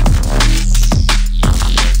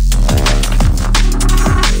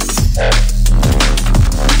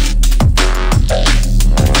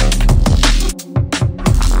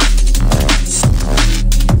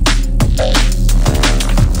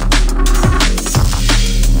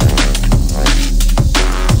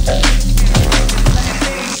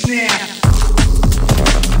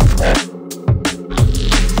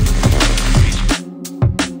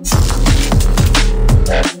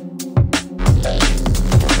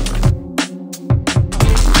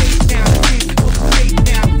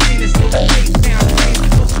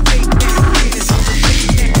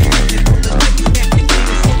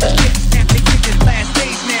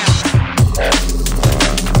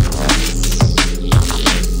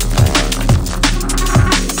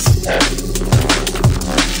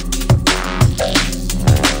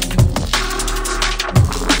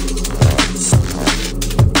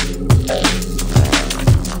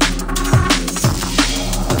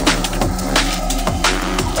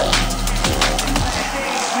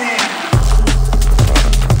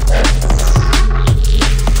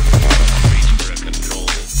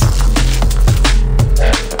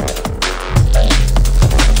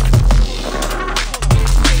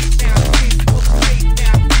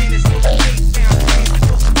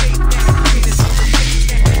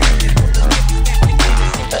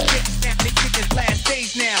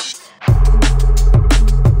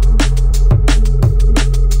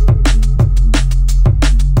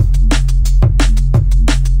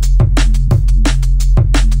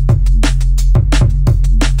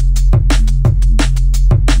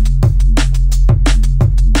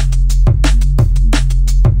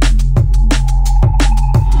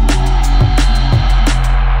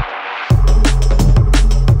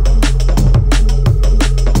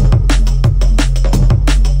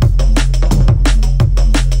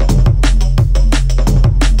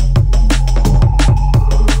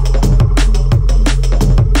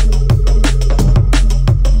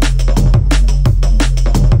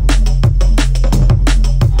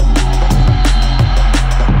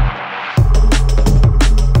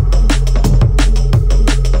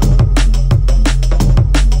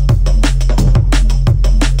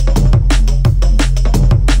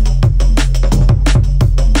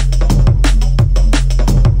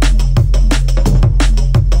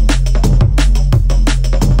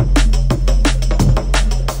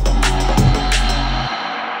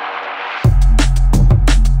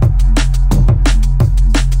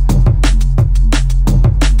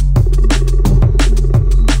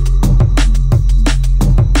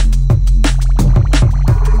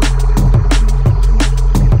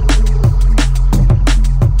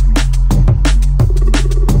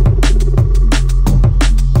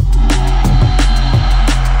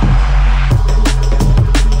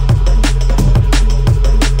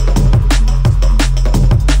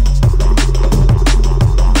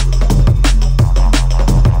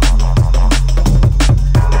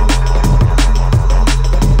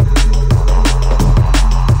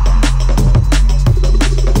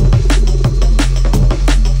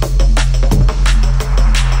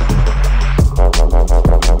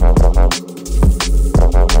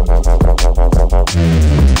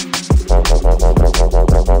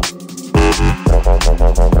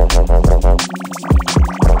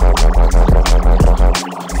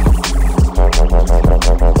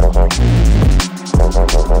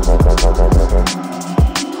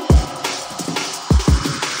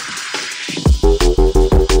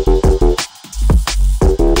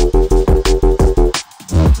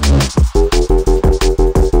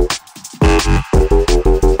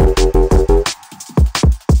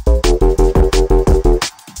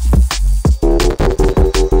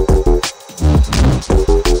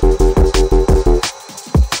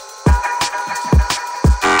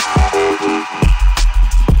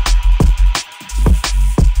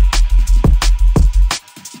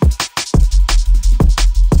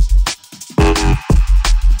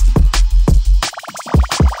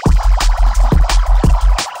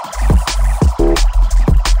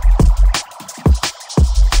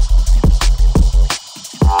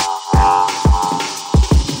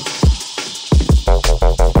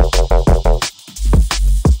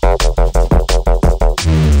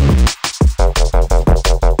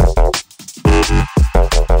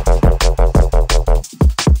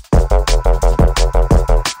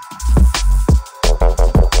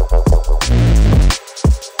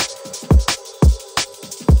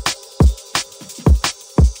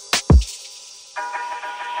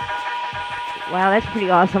 that's pretty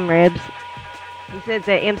awesome, Rebs. He says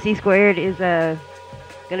that MC Squared is going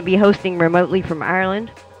to be hosting remotely from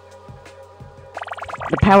Ireland.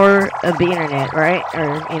 The power of the internet, right?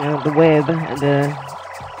 Or, you know, the web, the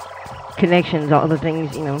connections, all the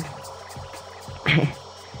things, you know.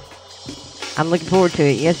 I'm looking forward to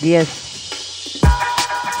it. Yes, yes.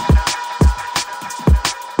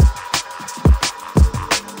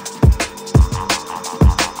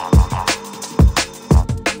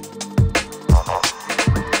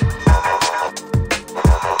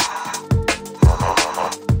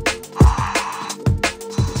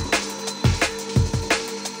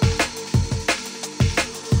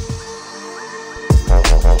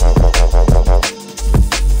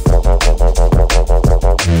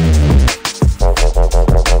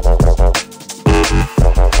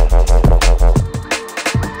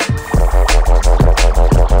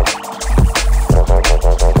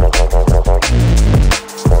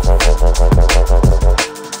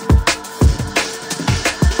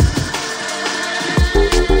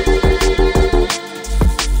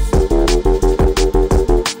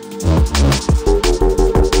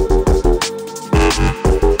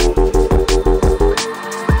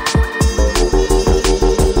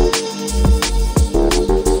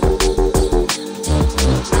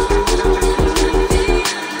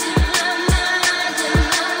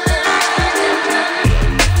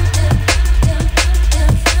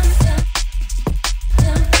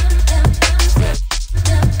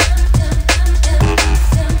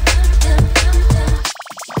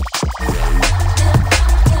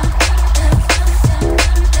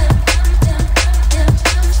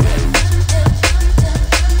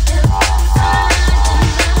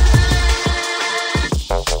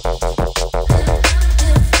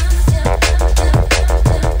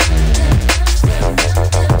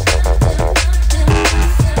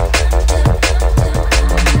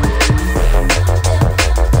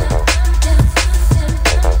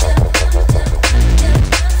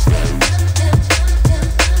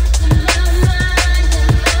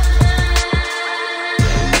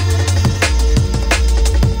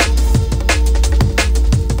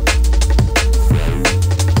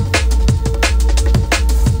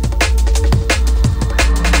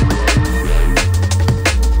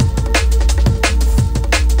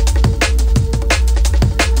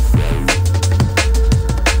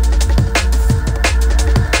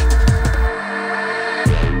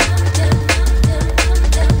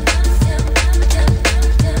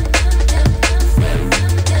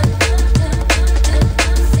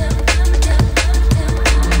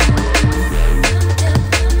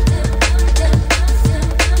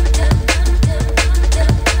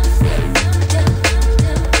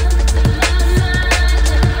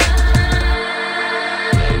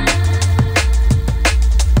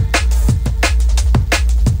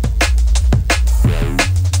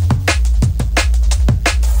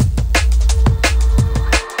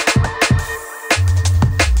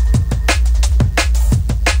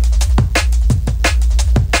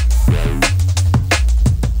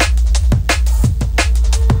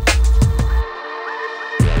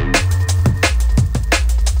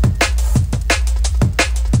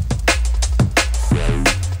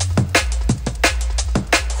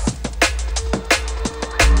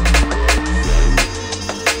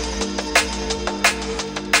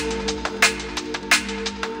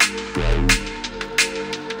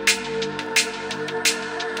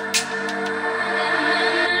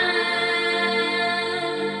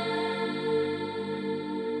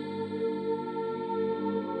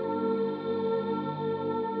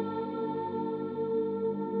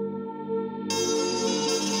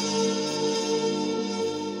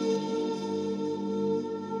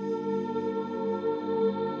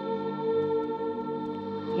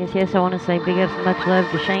 Yes, I want to say big ups and much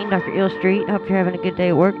love to Shane, Dr. Ill Street. Hope you're having a good day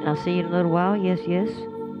at work, and I'll see you in a little while. Yes, yes.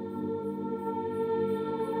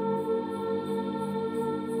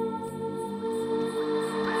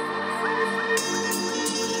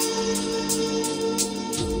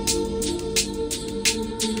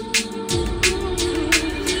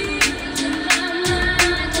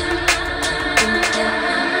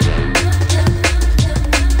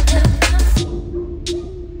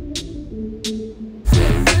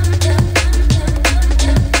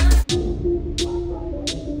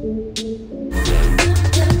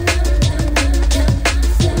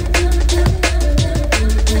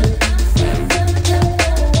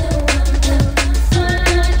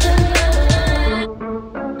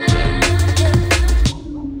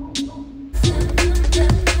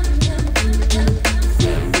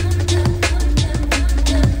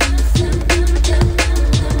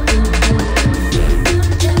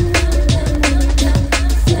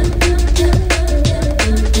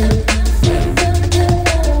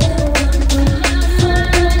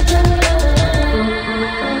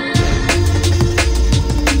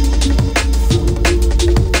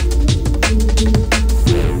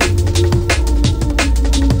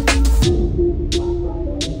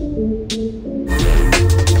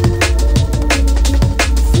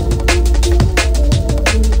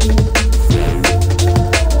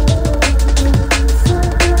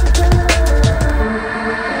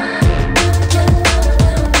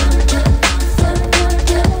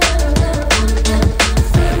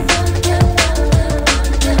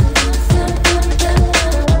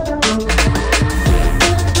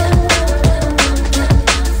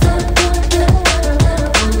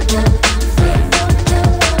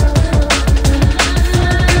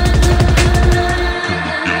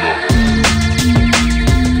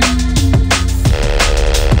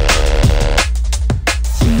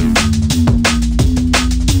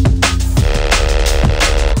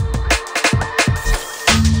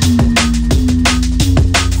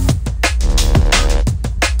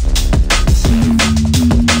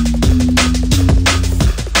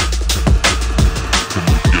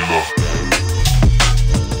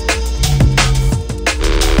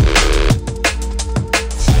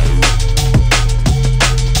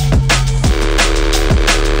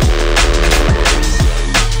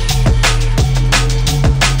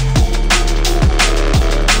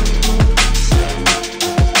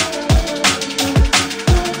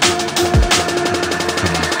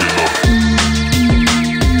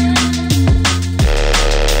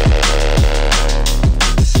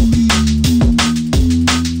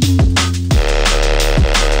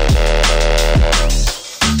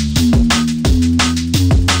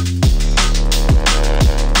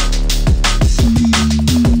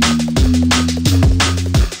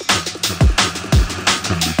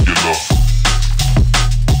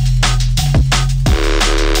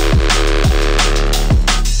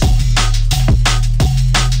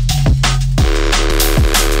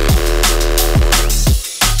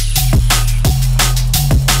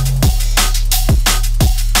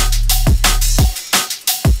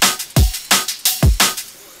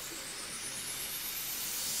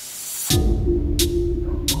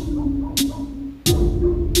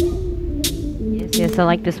 Yes, I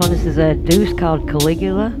like this one. This is a deuce called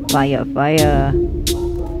Caligula. Fire, fire.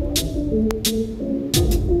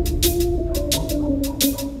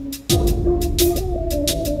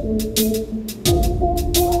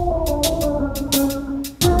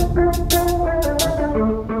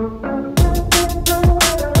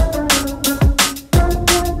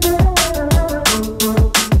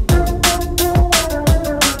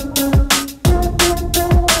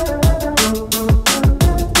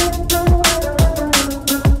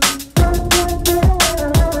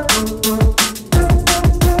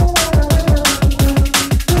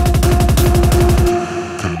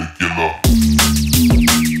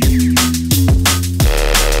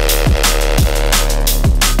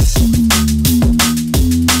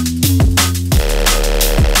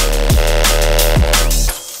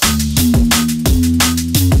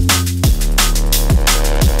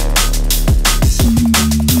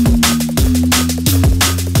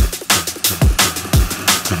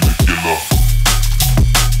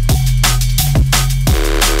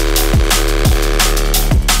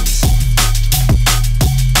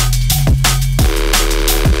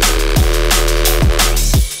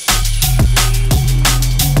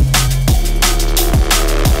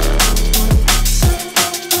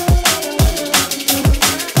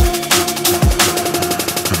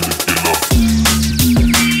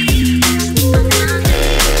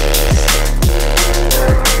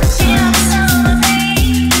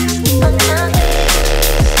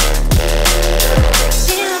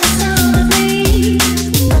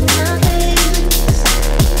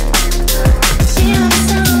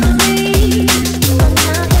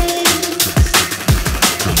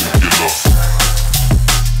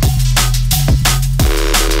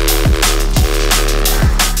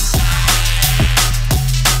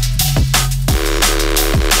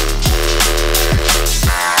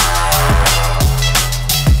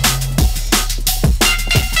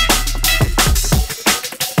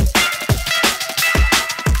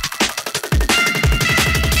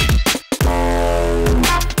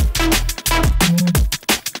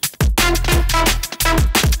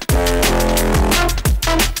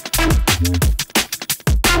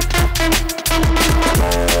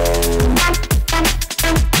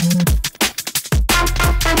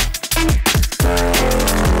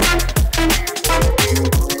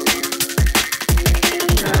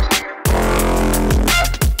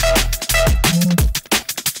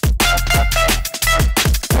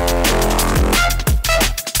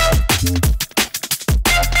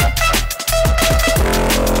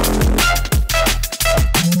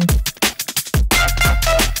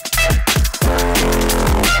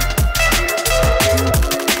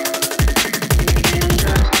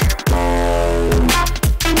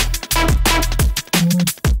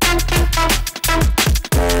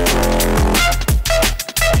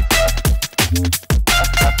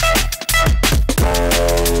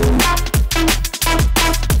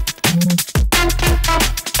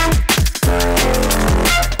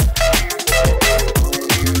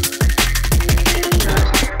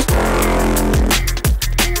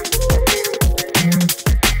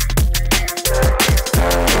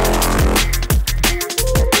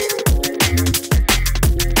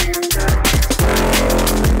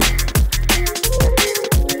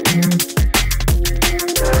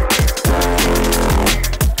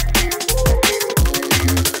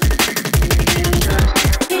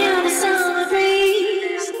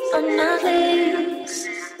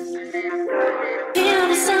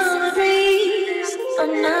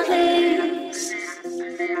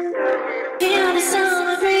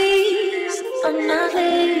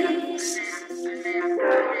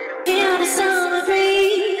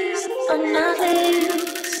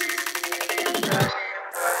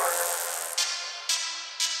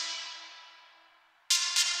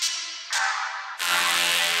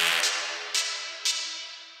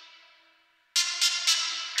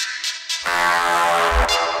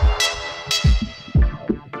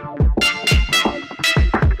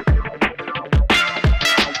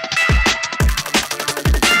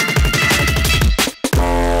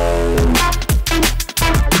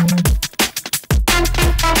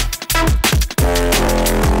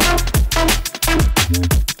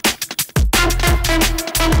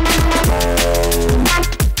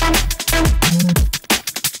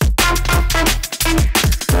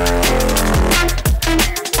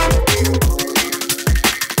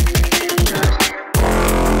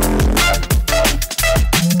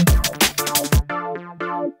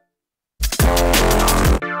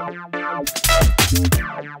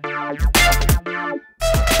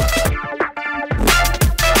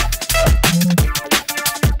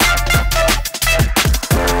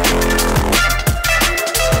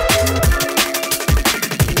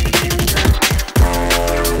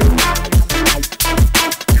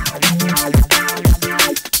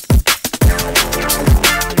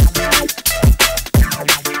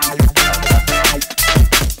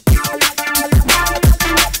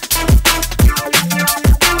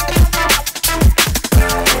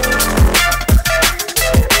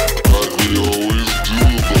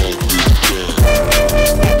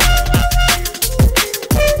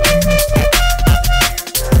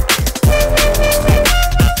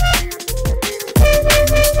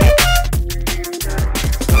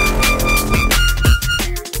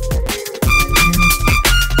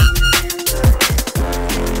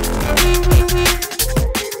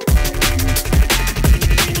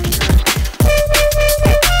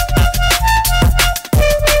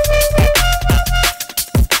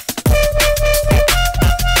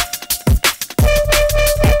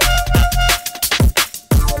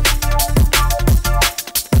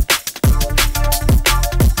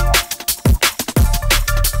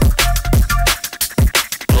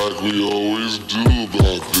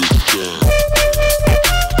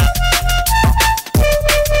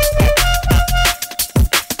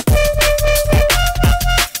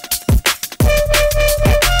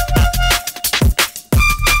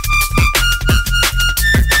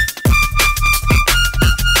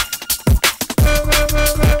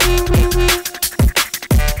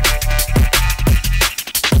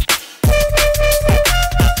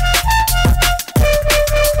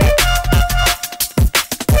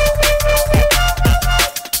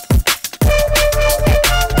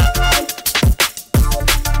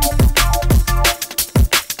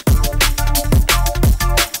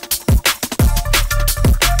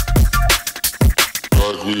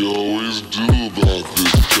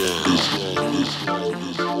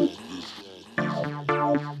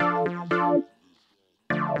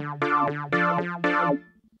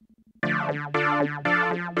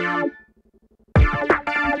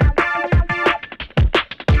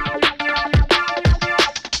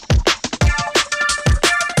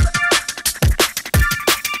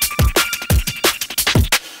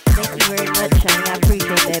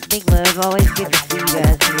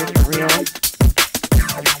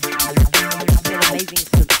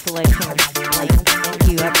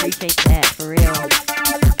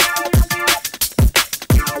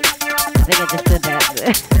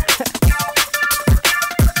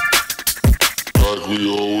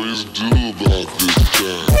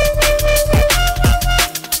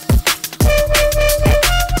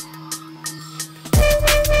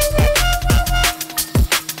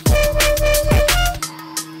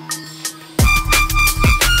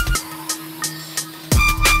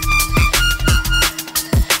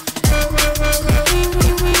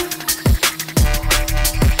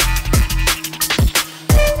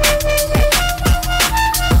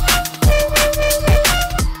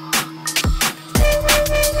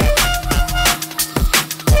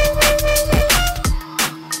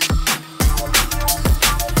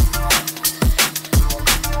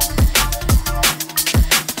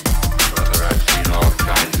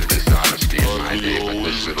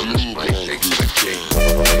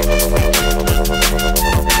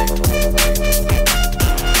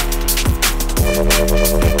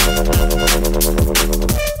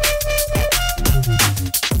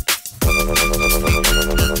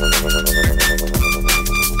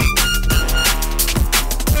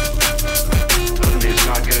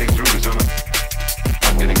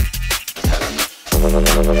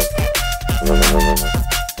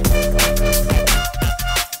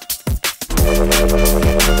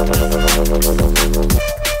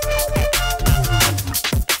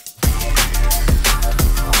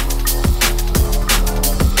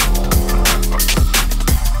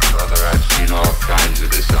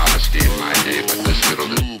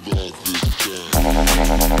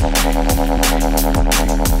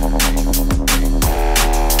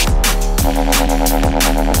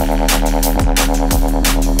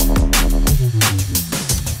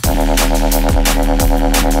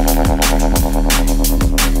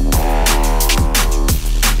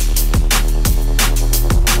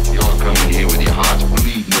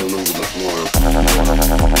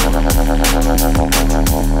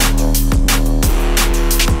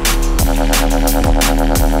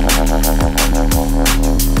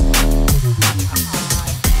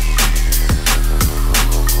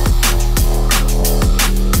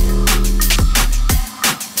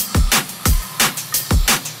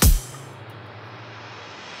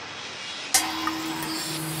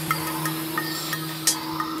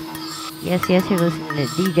 Yes, you're listening to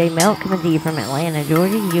DJ Melt coming to you from Atlanta,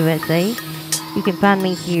 Georgia, USA. You can find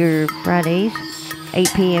me here Fridays, 8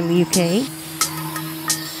 p.m. UK,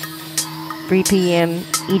 3 p.m.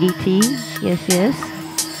 EDT. Yes.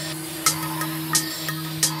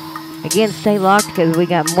 Again, stay locked because we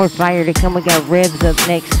got more fire to come. We got Revs up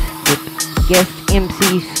next with guest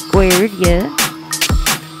MC Squared, yeah.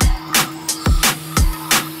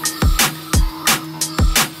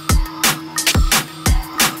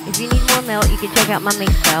 If you need more Melt, you can check out my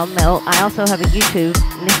Mixcloud Melt. I also have a YouTube,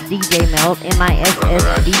 Miss DJ Melt, MISS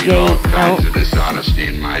DJ all Melt. kinds of dishonesty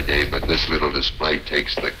in my day, but this little display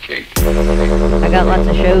takes the cake. I got lots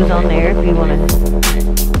of shows on there if you want to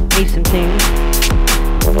need some tunes.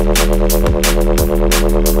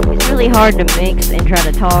 It's really hard to mix and try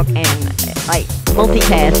to talk and like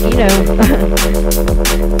multitask, you know.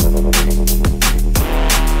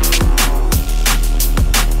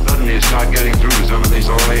 Suddenly it's not getting through to some of these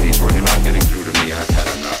old ladies. When you're not getting through to me, I've had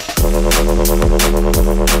Brother,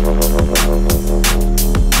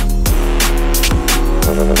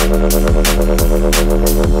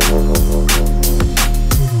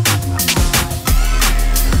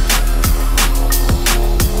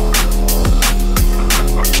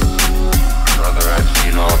 I've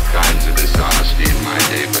seen all kinds of dishonesty in my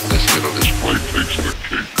day, but this little display takes the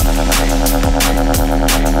cake.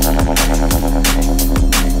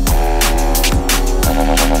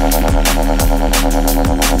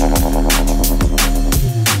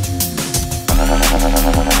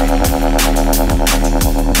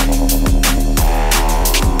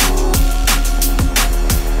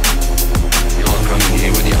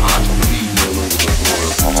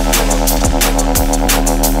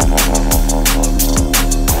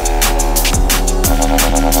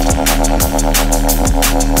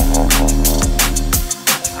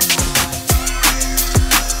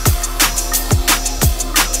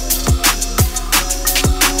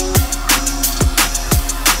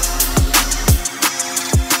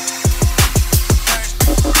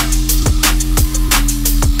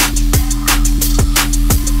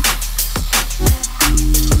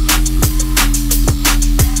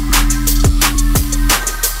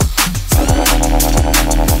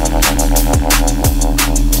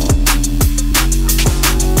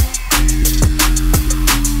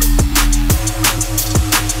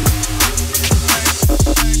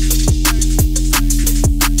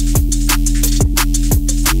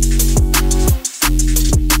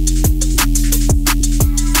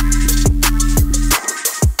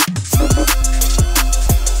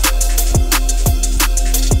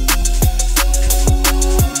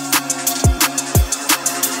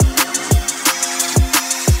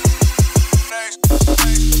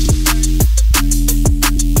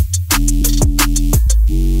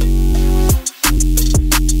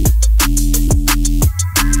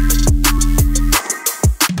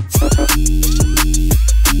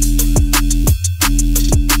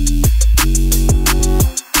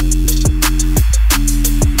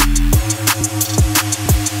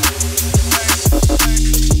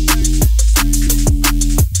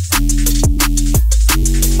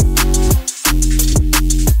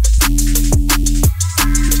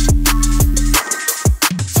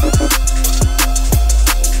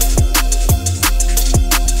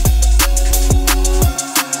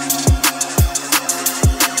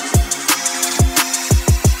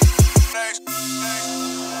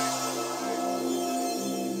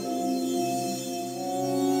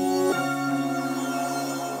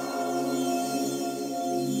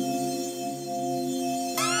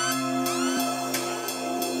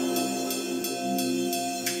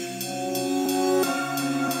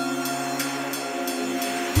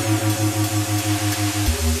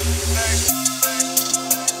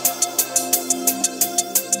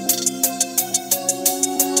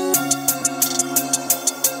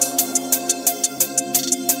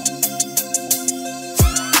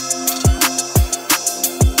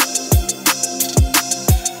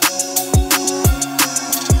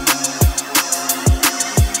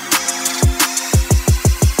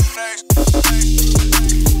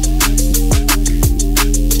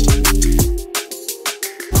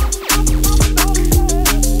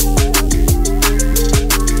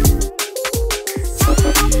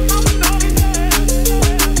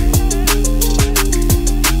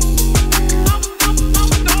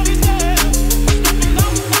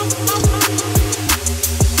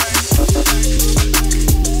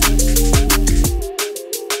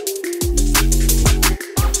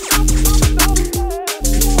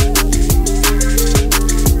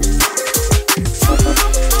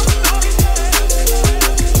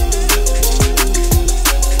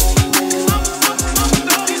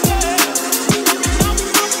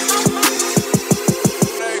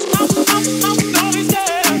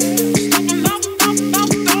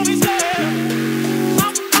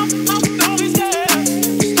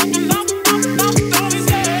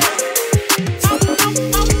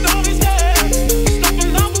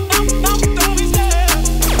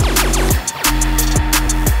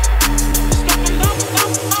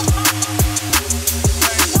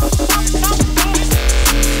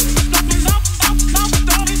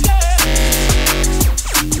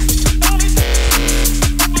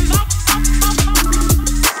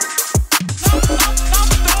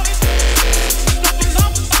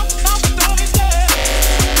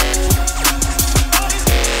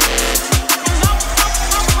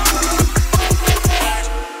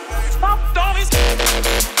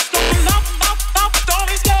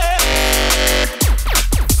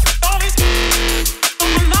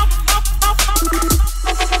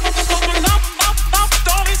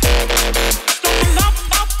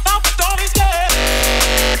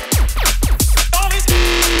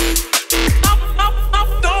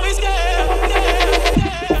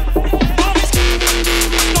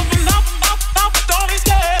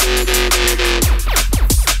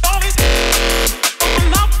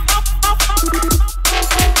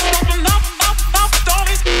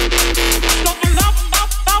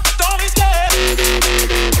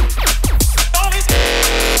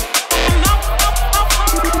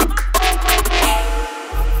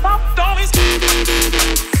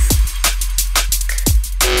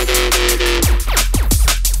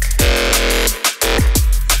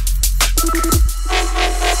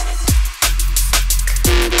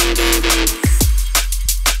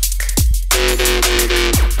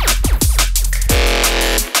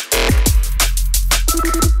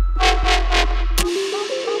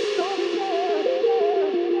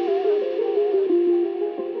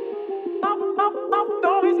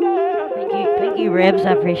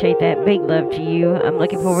 loves. I appreciate that. Big love to you. I'm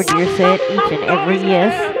looking forward to your set each and every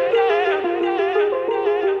yes.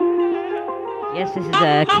 Yes, this is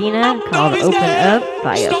Kina called Open Up.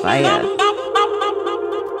 Fire, fire.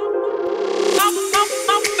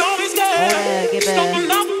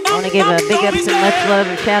 I want to give a big ups and much love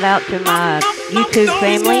and shout out to my YouTube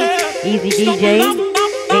family. Easy DJ,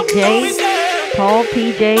 Big J, Paul,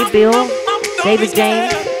 PJ, Bill, David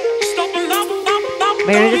James,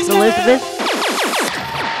 Meredith, Elizabeth,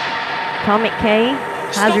 Atomic K,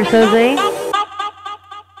 Heiser Soze.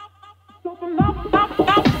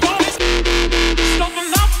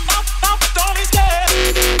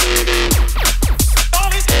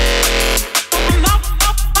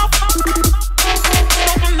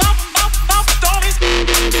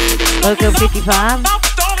 Loco 55,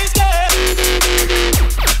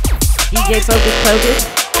 DJ Focus Focus,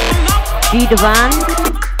 G Divine,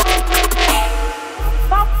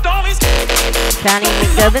 Shiny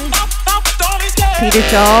McDubbins, Peter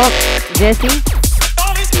Shaw, Jesse,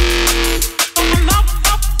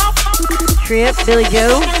 Trip, Billy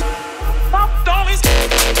Joe,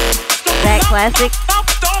 Zach Classic,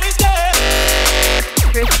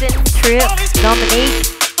 Tristan, Trip, Dominique,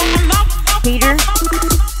 Peter,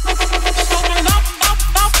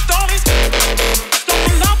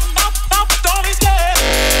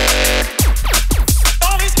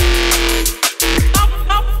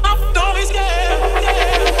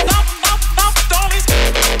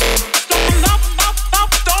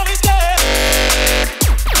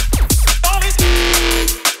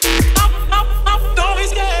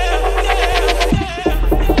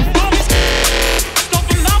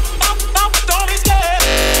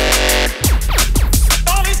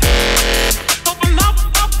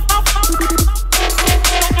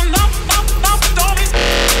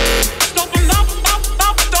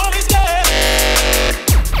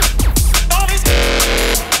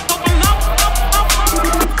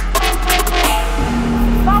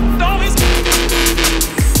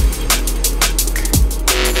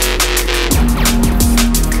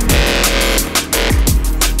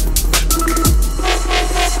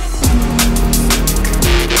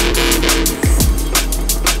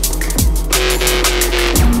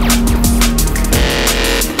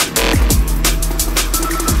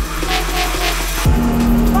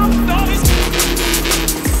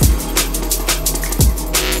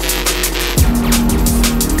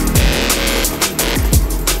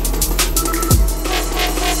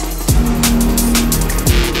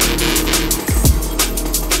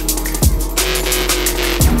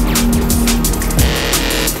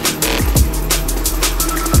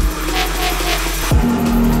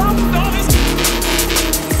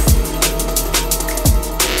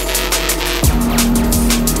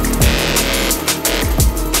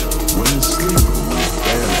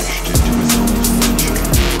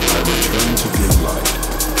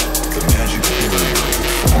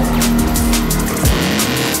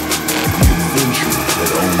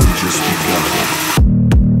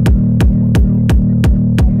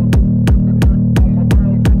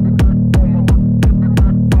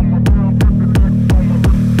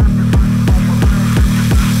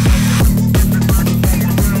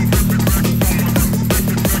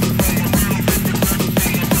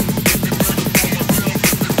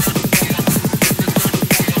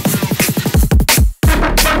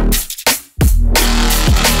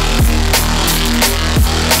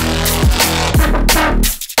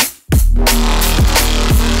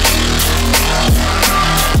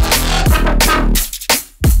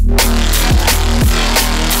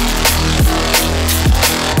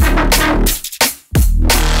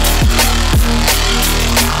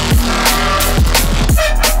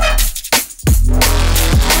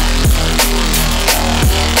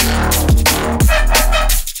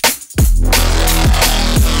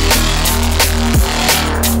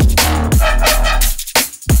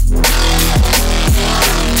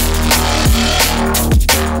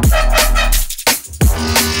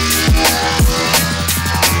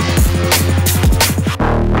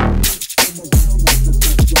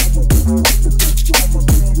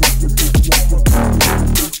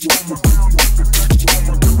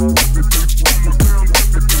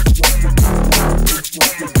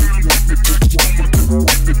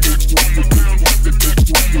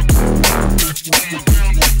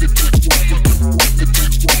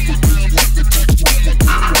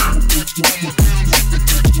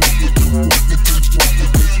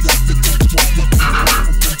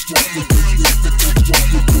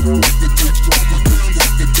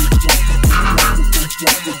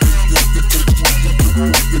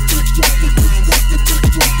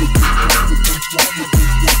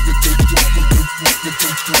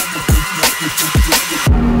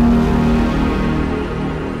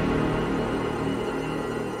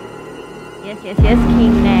 Yes,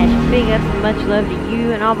 King Nash. Big ups and much love to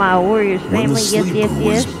you and all my Warriors When the family. sleeper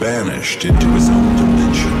Yes. was banished into his own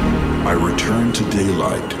dimension, I returned to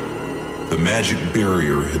daylight. The magic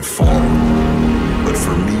barrier had fallen, but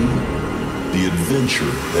for me, the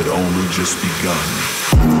adventure had only just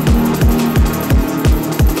begun.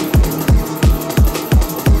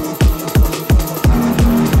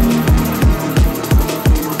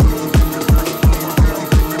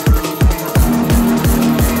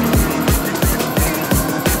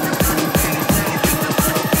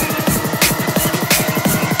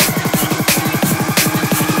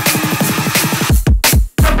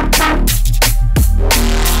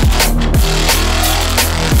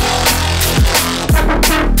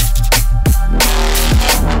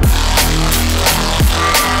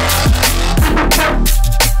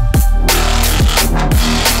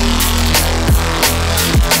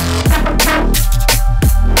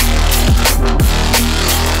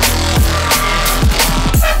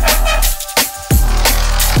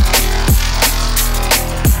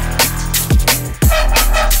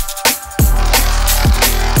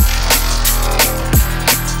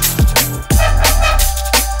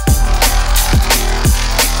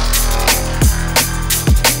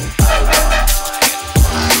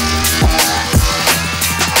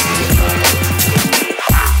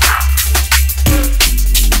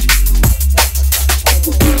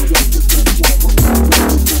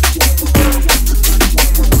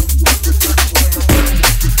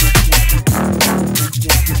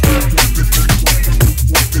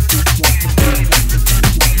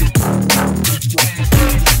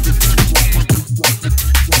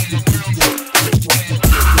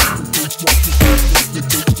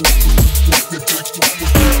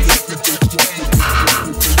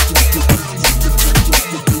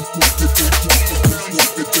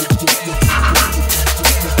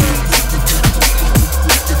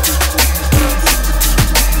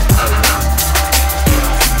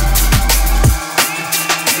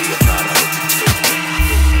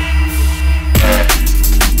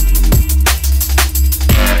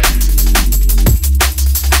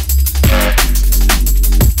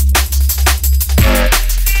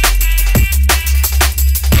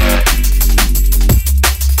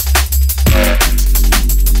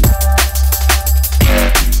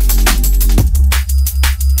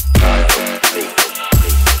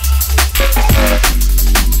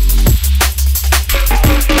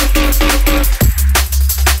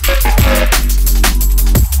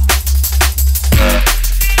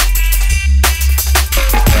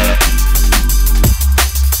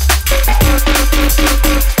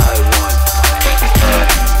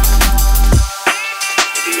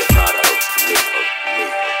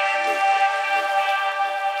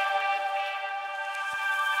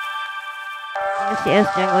 Yes,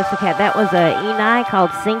 Junglistic. That was a Enai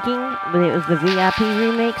called Sinking, but it was the VIP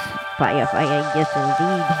remix. Fire, yes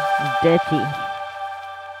indeed. Dirty.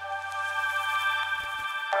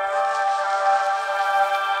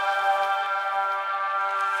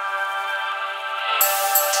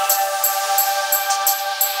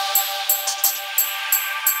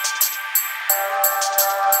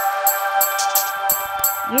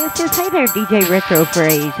 Yes, hey there, DJ Retro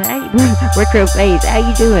Phase. Retro Phase, how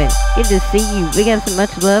you doing? Good to see you. We got so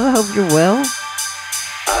much love. I hope you're well.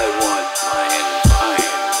 I want my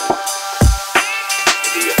empire to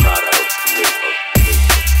be a part of me.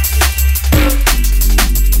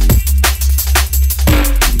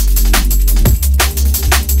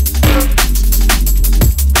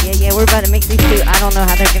 Yeah, we're about to mix these two. I don't know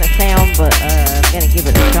how they're gonna sound, but I'm gonna give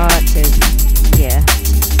it a shot, cause yeah.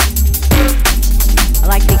 I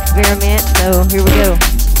like to experiment, so here we go.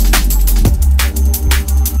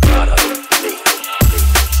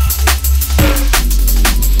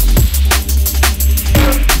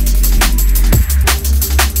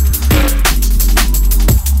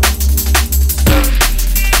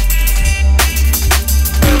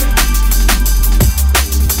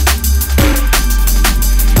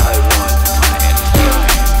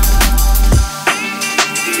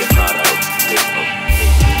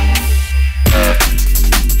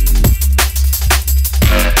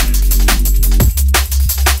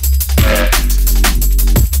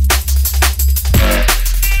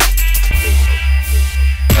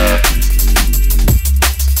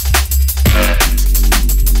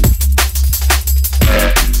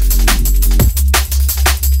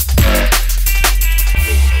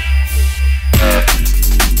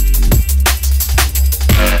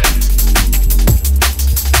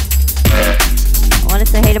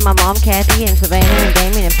 Kathy and Savannah and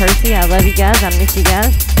Damien and Percy. I love you guys. I miss you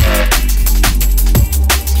guys.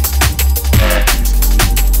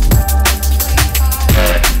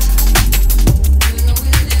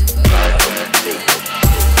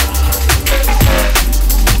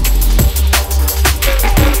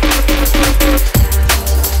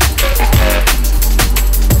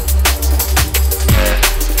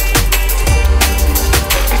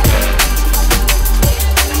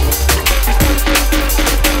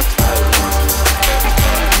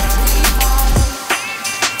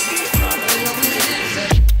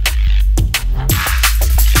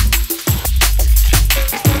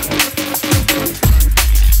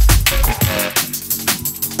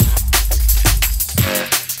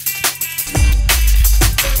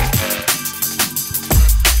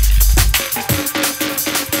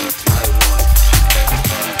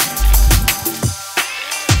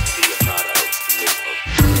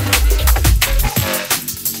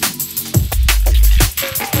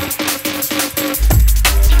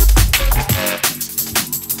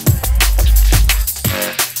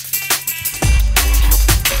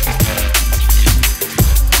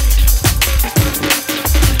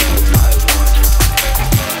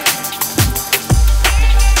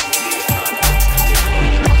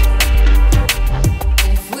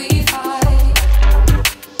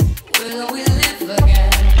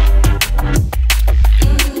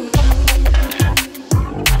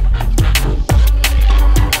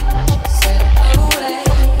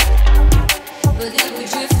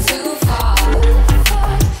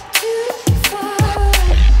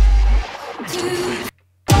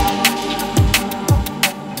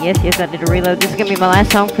 Yes, I did a reload. This is gonna be my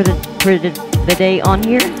last song for the day on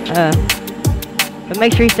here. But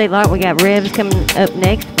make sure you stay locked. We got Revs coming up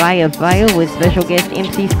next. Via with special guest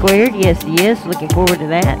MC Squared. Yes, looking forward to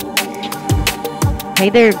that. Hey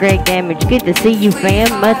there, Greg Damage. Good to see you,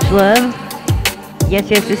 fam. Much love. Yes,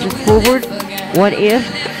 this is Forward. What If?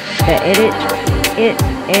 The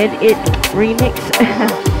Edit remix.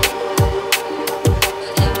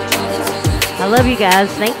 I love you guys.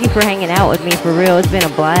 Thank you for hanging out with me, for real. It's been a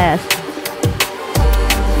blast.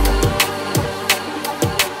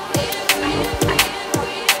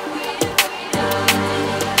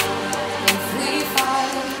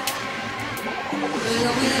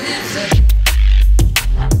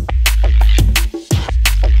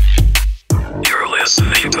 You're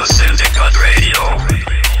listening to Cyndicut Radio.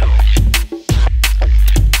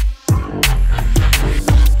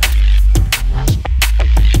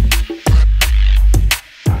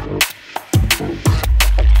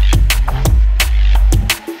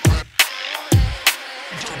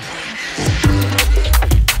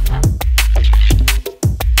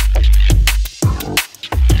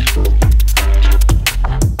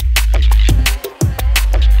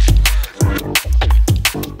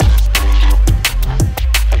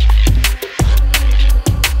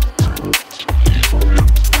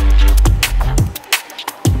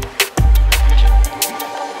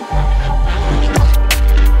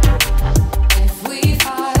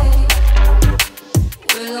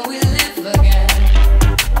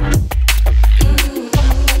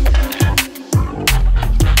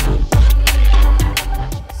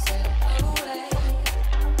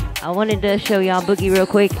 I wanted to show y'all Boogie real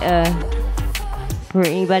quick, for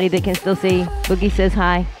anybody that can still see. Boogie says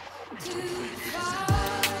hi.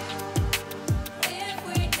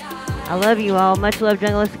 I love you all. Much love,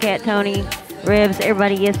 Junglist Cat, Tony, Revs,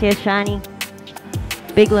 everybody. Yes, Shiny.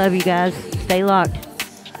 Big love, you guys. Stay locked.